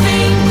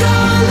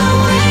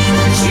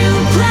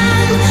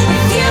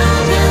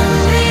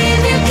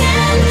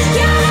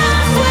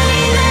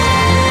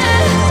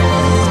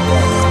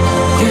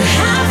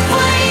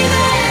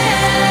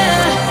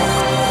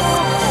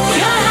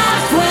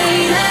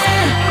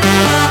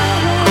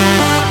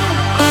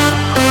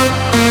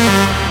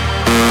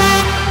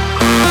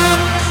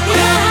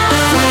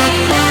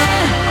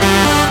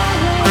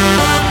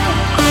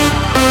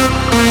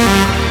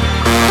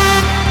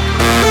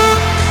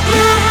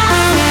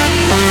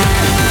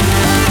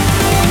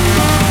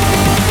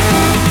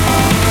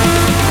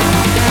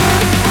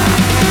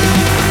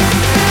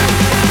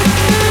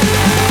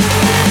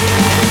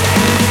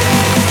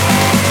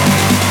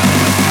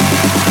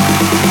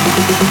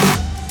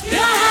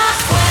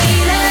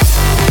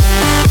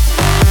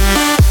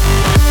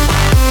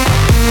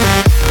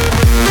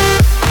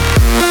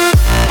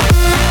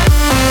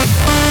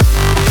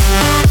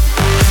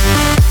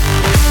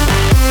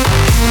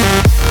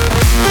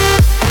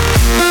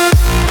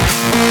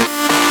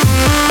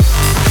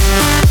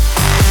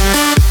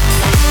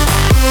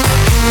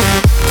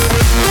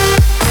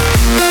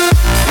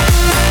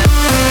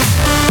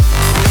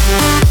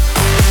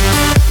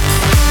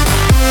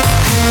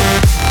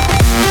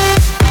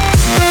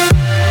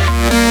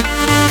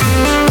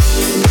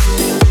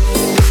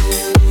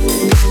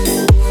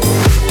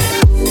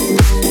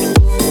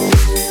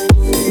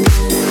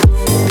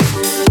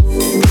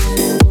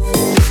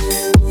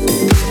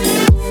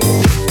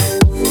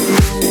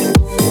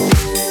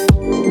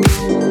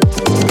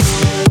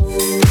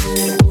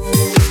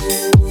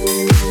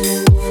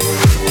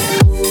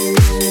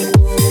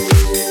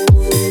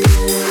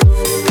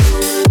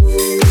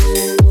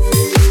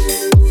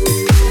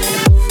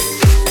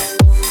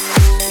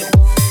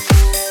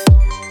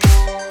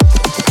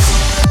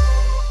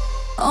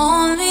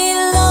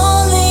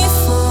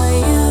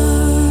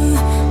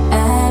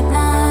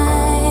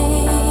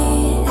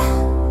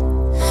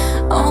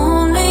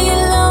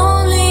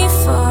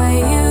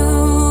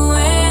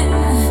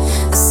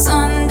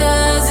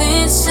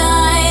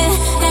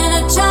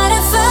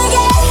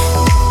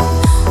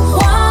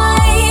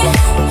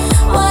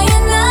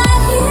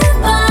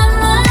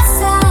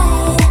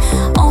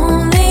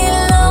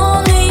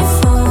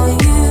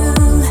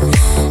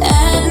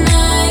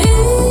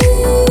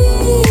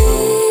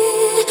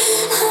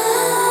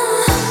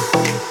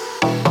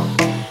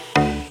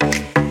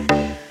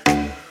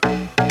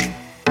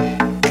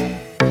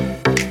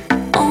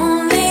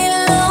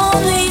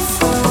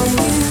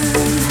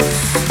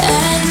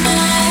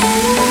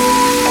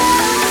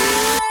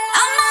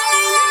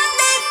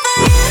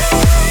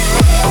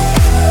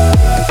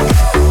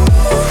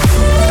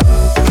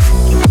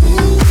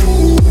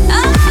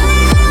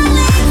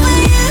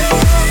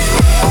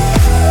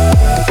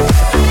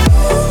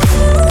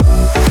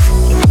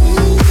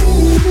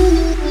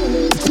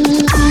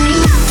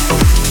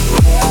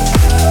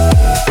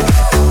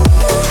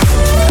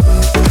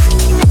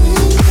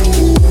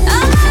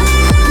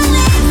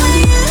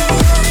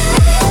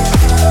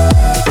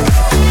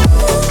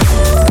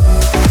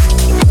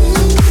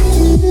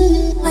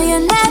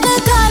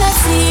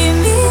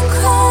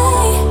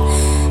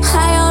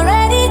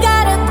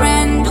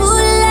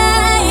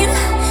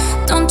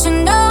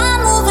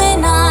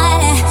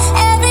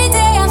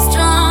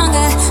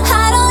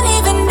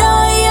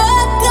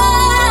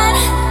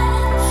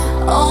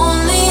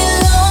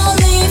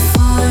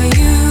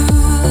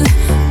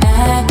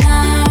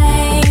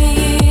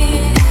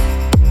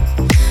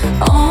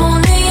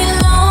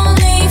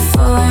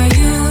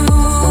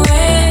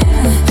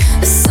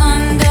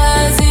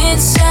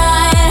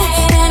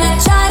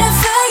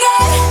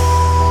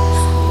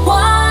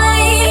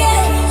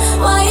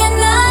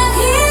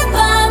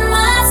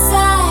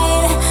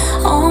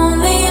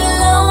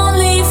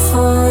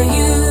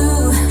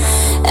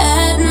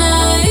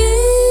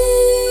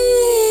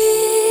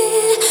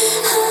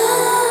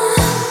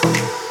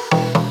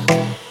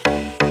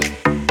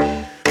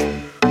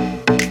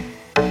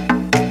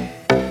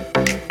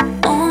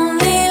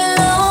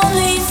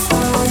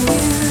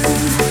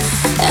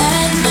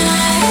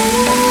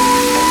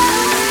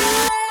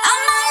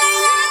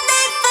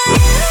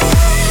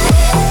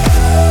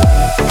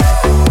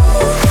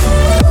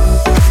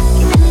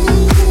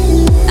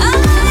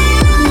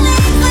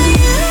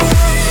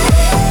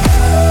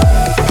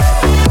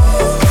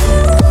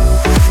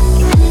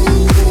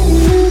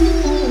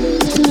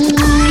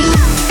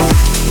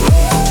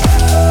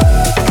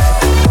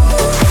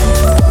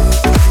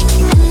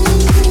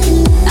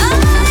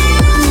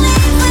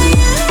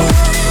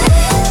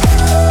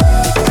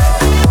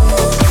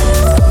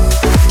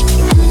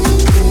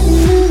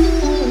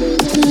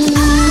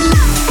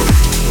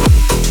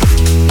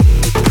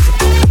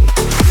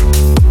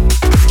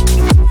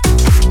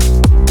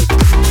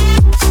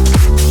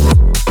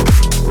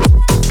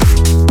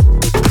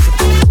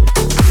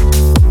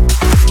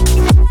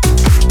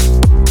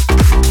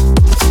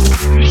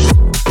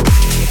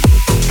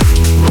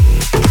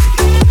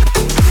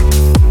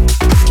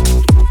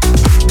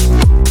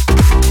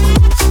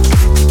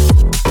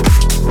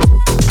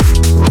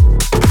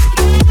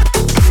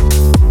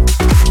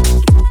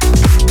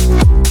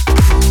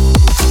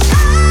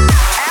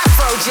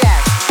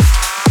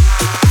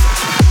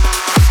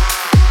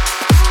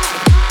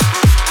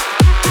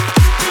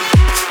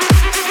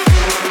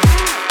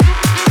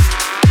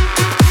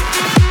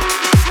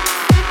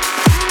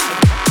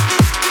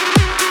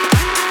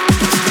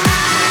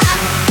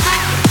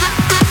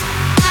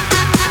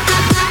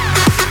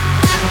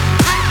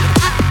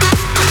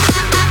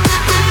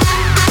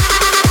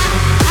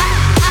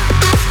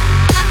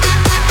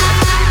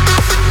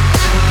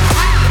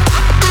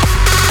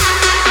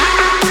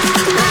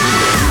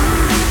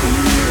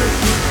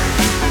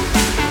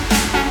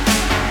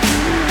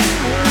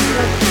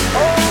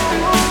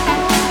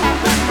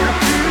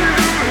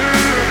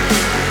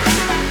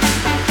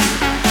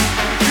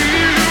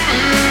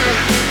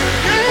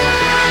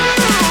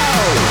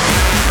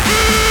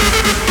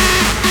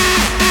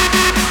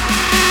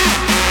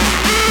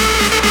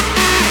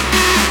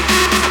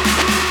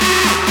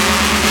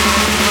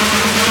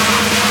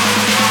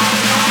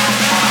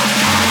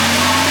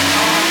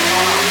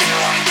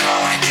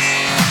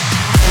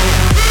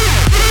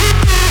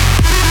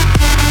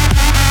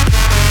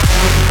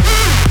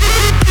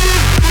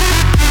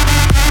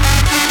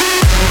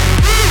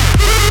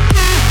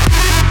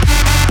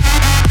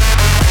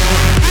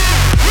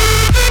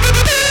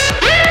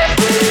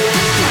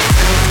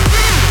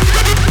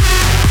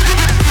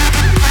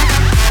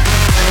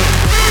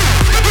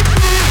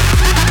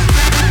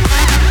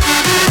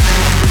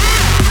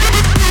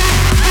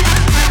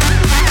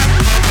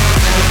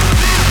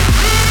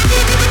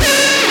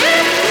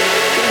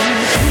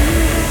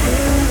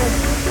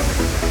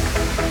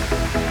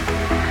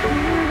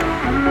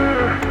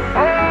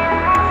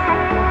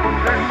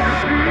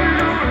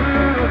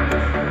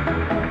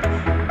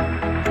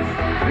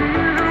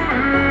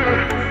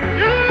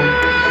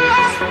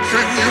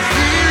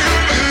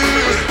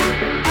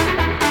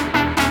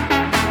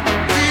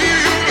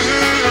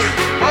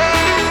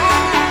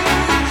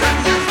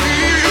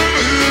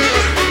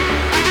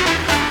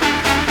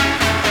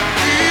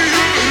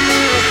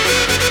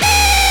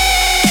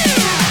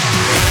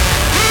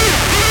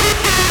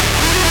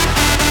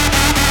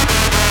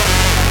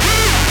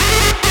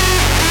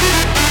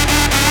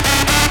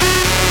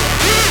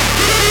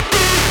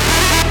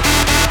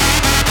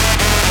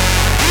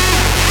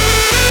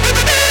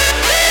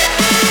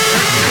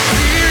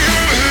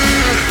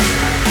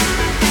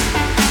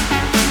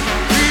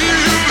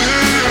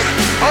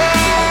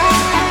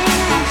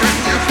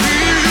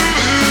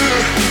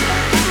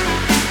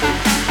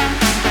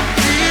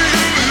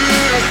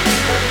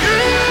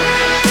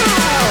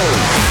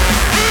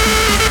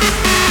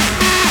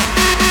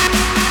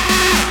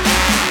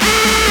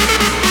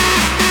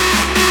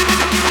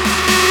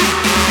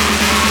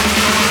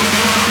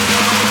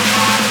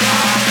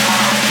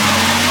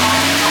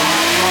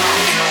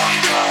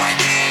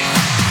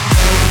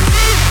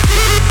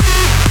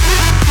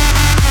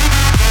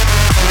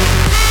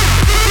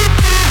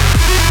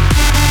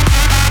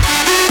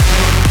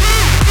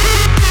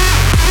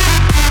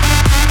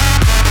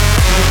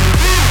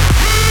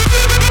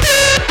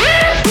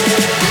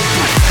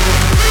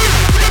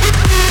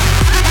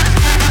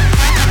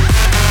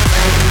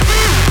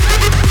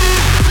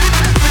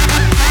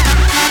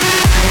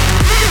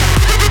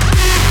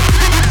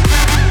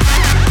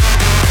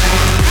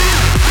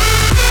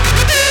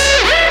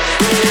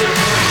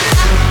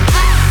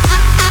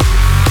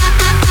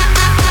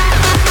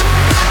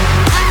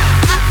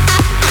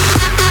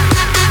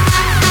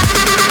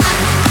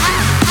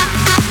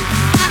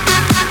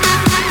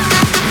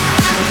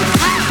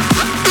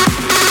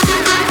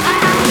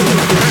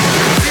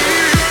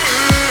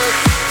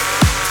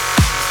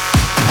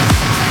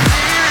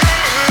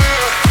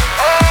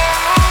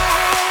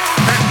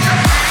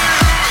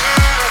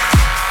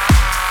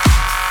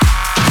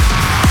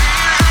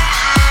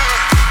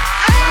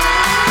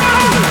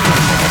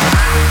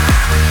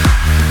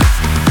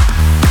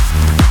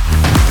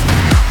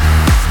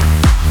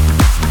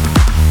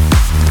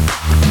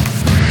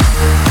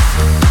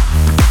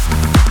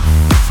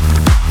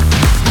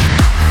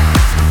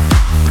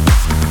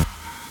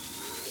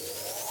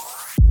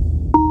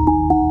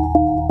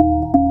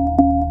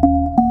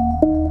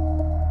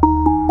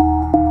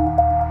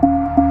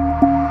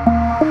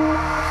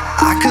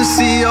can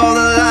see all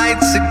the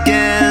lights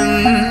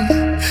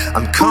again.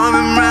 I'm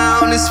coming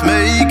round, it's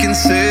making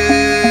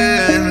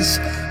sense.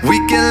 We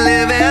can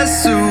live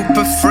as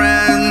super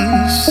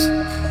friends,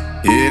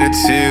 in it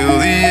till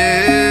the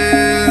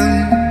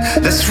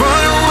end. Let's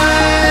run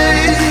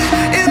away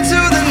into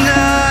the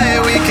night.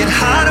 We can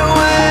hide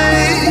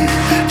away,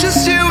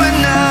 just you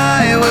and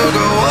I. We'll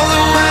go all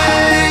the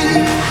way,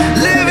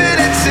 living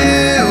it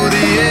till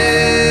the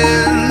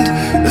end.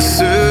 The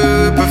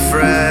super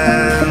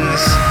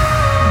friends,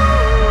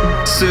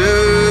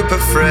 super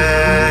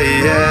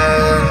friends,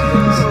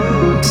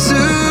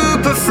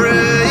 super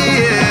friends,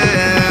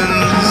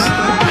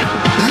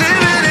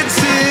 living it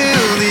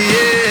till the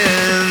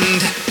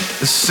end.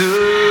 The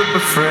super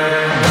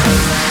friends.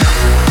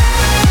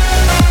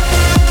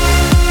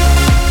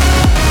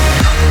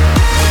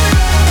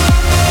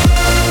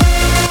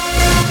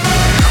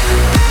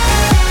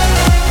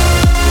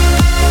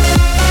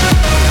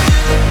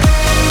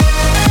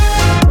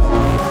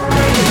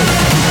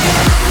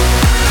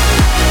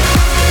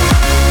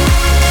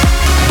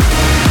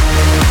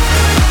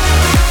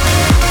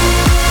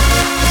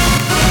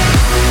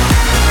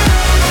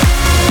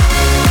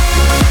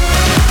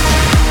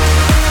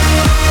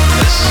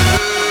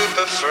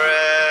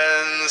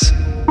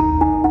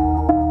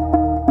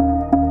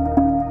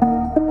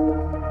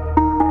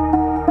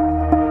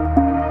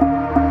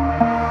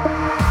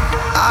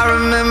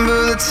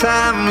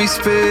 Time we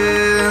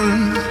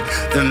spend,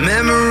 the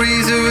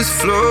memories of us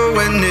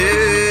flowing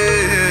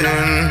in.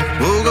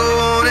 We'll go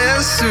on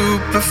as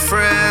super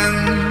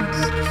friends,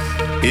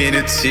 in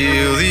it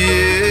till the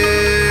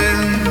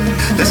end.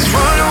 Let's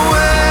run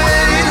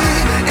away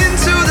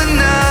into the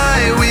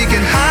night. We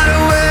can hide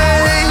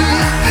away,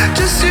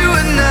 just you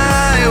and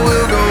I.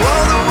 We'll go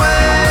all the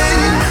way,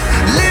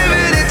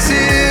 living it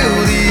till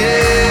the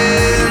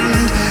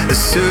end. The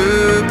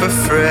super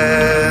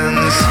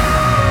friends,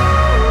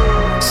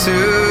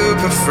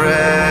 super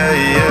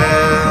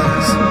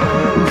friends,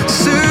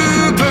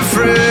 super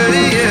friends,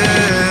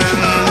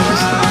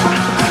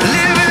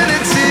 living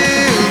it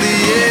till the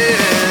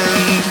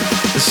end.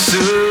 The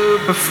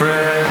super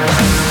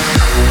friends.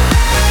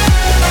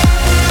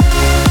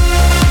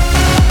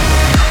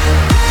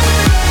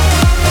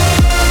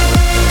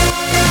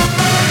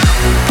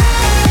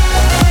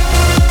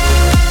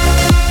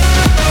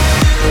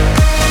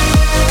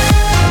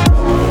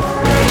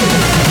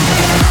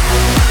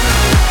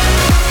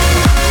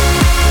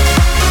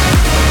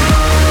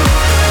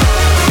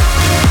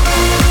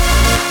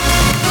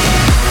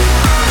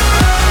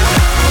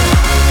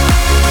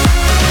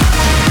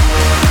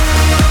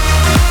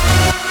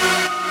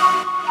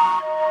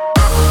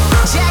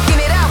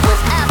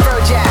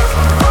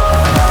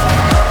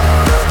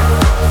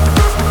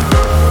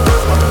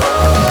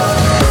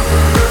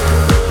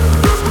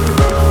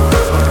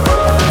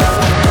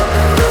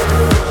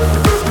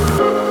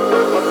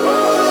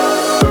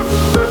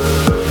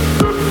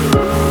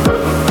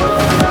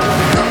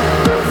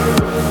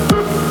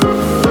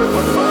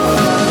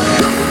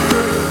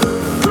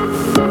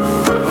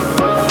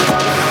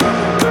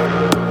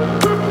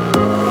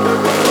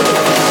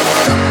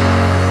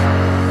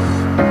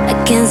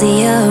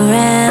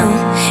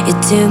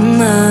 Too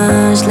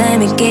much, let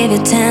me give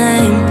you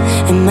time.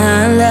 And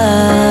my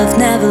love,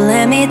 never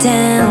let me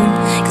down.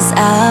 Cause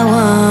I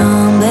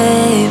won't,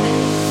 babe.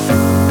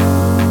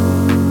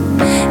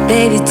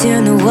 Baby,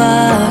 turn the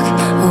walk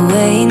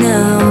away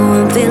now.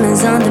 I'm feeling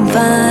something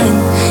fine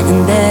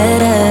and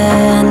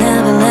better.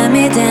 Never let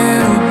me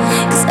down.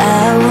 Cause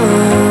I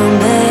won't,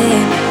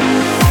 babe.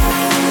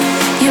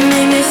 You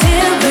make me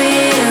feel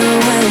real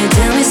when you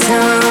tell me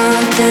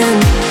something.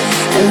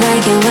 I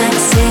like it when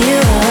I see you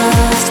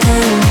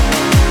often.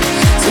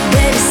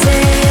 Baby,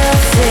 say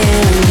you're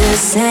feeling the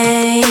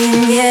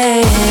same, yeah.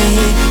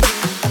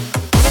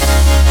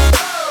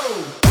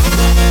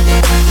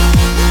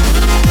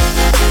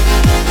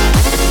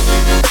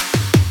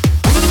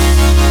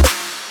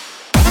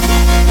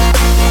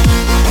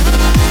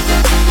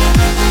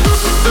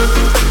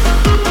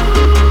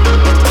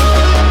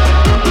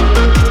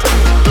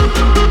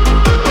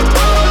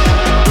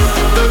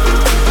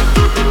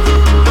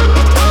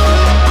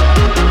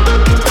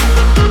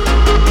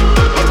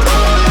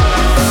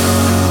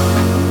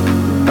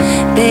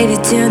 Baby,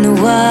 turn the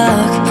wall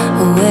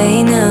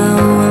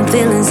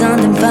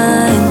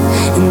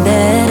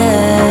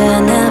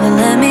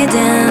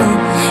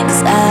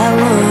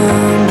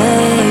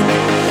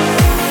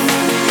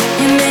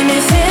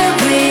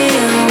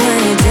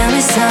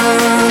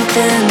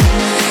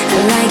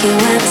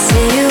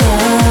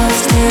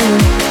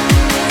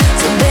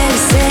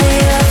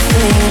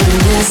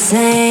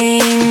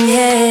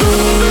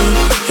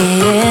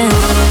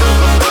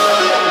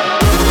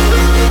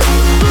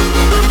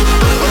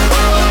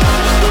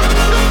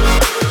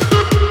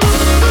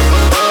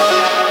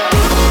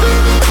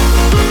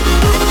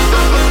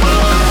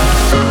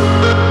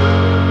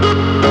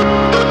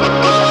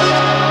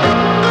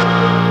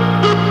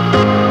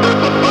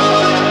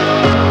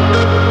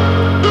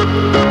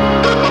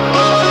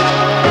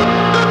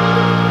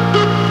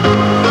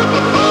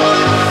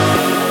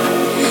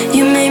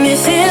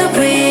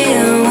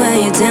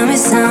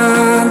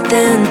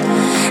something.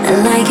 I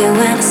like it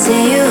when I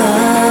see you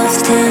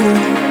often.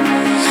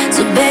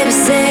 So baby,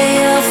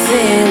 say you're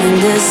feeling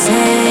the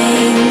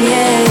same,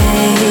 yeah.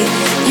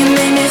 You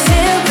make me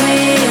feel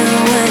real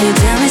when you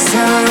tell me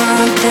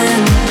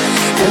something.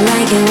 I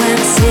like it when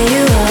I see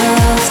you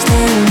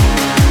often.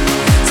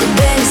 So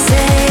baby,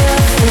 say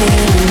you're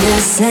feeling the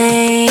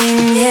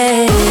same,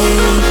 yeah,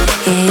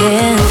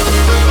 yeah.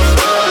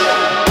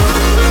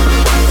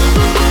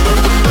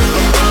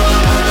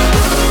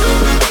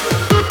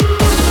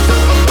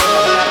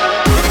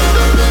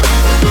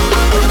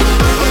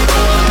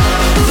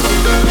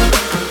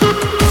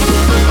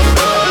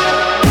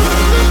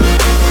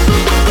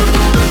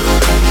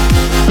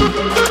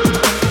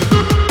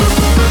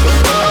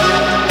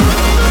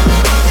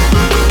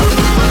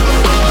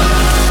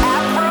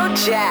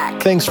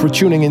 Thanks for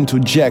tuning in to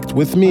Jacked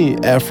with me,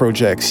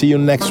 Afrojack. See you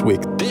next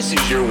week. This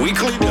is your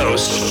weekly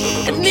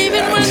dose. And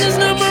even when there's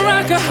no more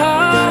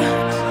alcohol,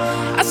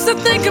 I still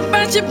think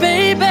about you,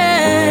 baby.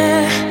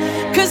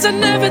 Cause I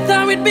never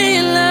thought we'd be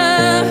in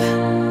love.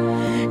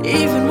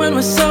 Even when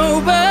we're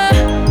sober.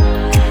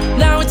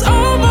 Now it's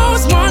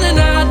almost morning,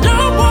 I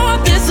don't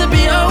want this to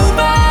be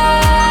over.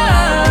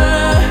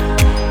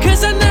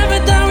 Cause I never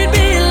thought we'd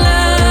be in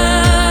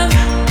love.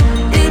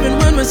 Even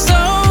when we're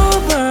sober.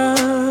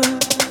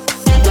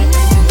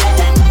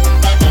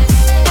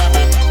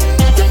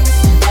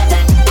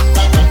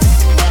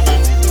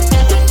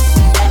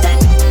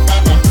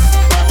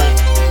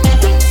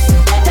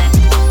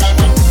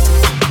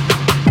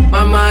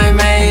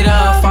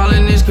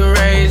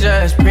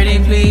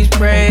 Please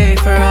pray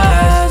for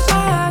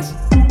us.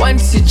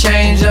 Once you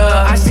change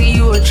up, I see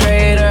you a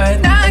traitor.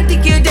 Now I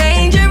think you're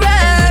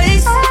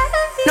dangerous.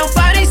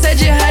 Nobody said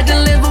you had to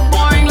live a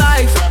boring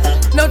life.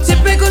 No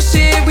typical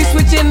shit, we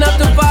switching up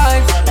the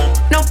vibes.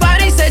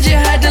 Nobody said you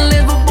had to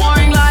live a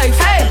boring life.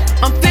 Hey,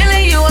 I'm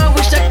feeling you, I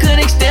wish I could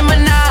extend my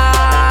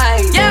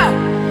night. Yeah.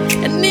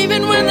 And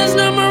even when there's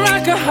no more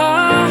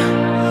alcohol,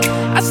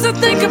 I still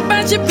think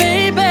about you,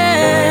 baby.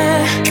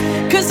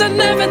 Cause I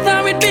never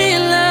thought we'd be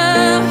in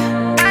love.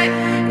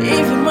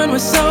 Even when we're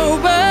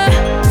sober.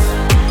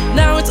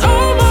 Now it's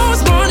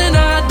almost morning,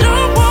 I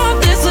don't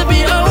want this to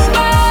be over.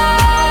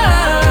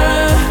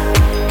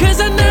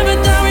 Cause I never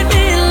thought we'd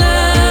be in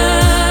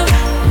love.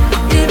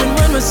 Even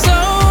when we're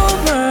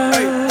sober.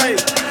 Hey,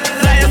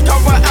 last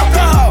call for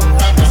alcohol,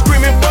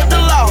 screaming for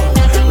the law.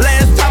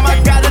 Last time I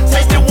got a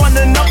taste, it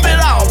wasn't enough at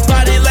all.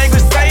 Body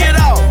language say it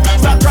all,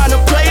 stop trying to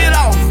play it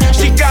off.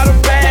 She got a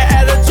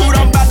bad attitude,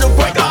 I'm about to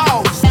break her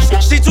off.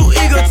 She too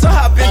eager to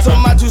hop into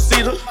my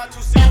two-seater.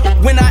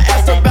 When I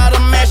asked her about a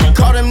man, she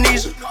called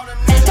amnesia.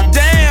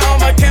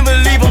 Damn, I can't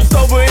believe I'm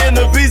sober in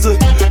the visa.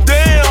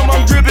 Damn,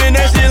 I'm dripping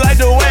that shit like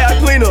the way I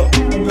clean up.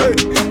 Hey,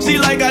 she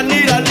like I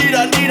need you.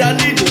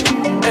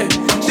 Hey,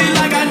 she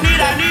like I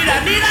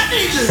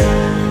need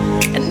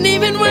you. And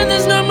even when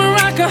there's no more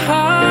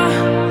alcohol,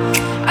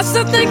 I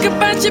still think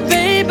about you,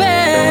 baby.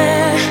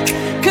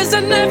 Cause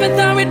I never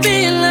thought we'd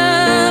be in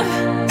love.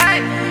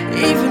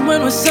 Even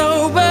when we're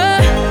sober.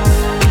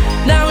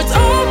 Now it's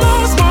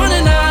almost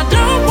morning, I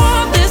don't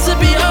want this to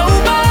be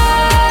over.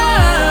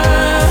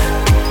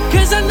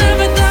 Cause I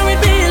never thought we'd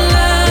be in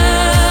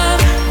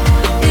love.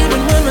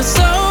 Even when we're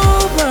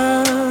sober.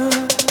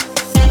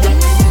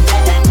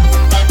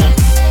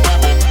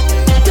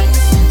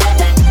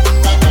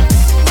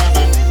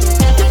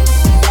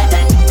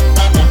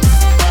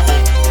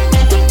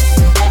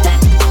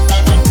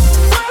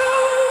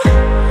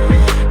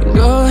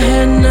 Go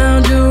ahead now,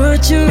 do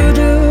what you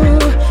do.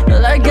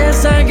 Well, I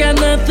guess I got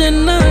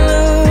nothing to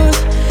lose.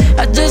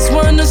 I just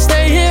wanna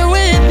stay here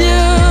with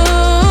you.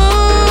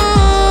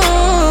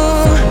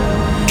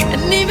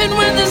 And even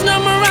when there's no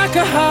more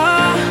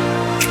alcohol,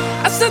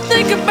 I still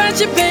think about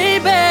you,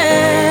 baby.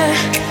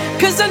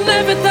 Cause I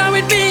never thought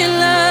we'd be in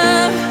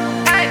love.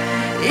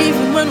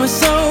 Even when we're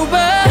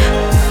sober.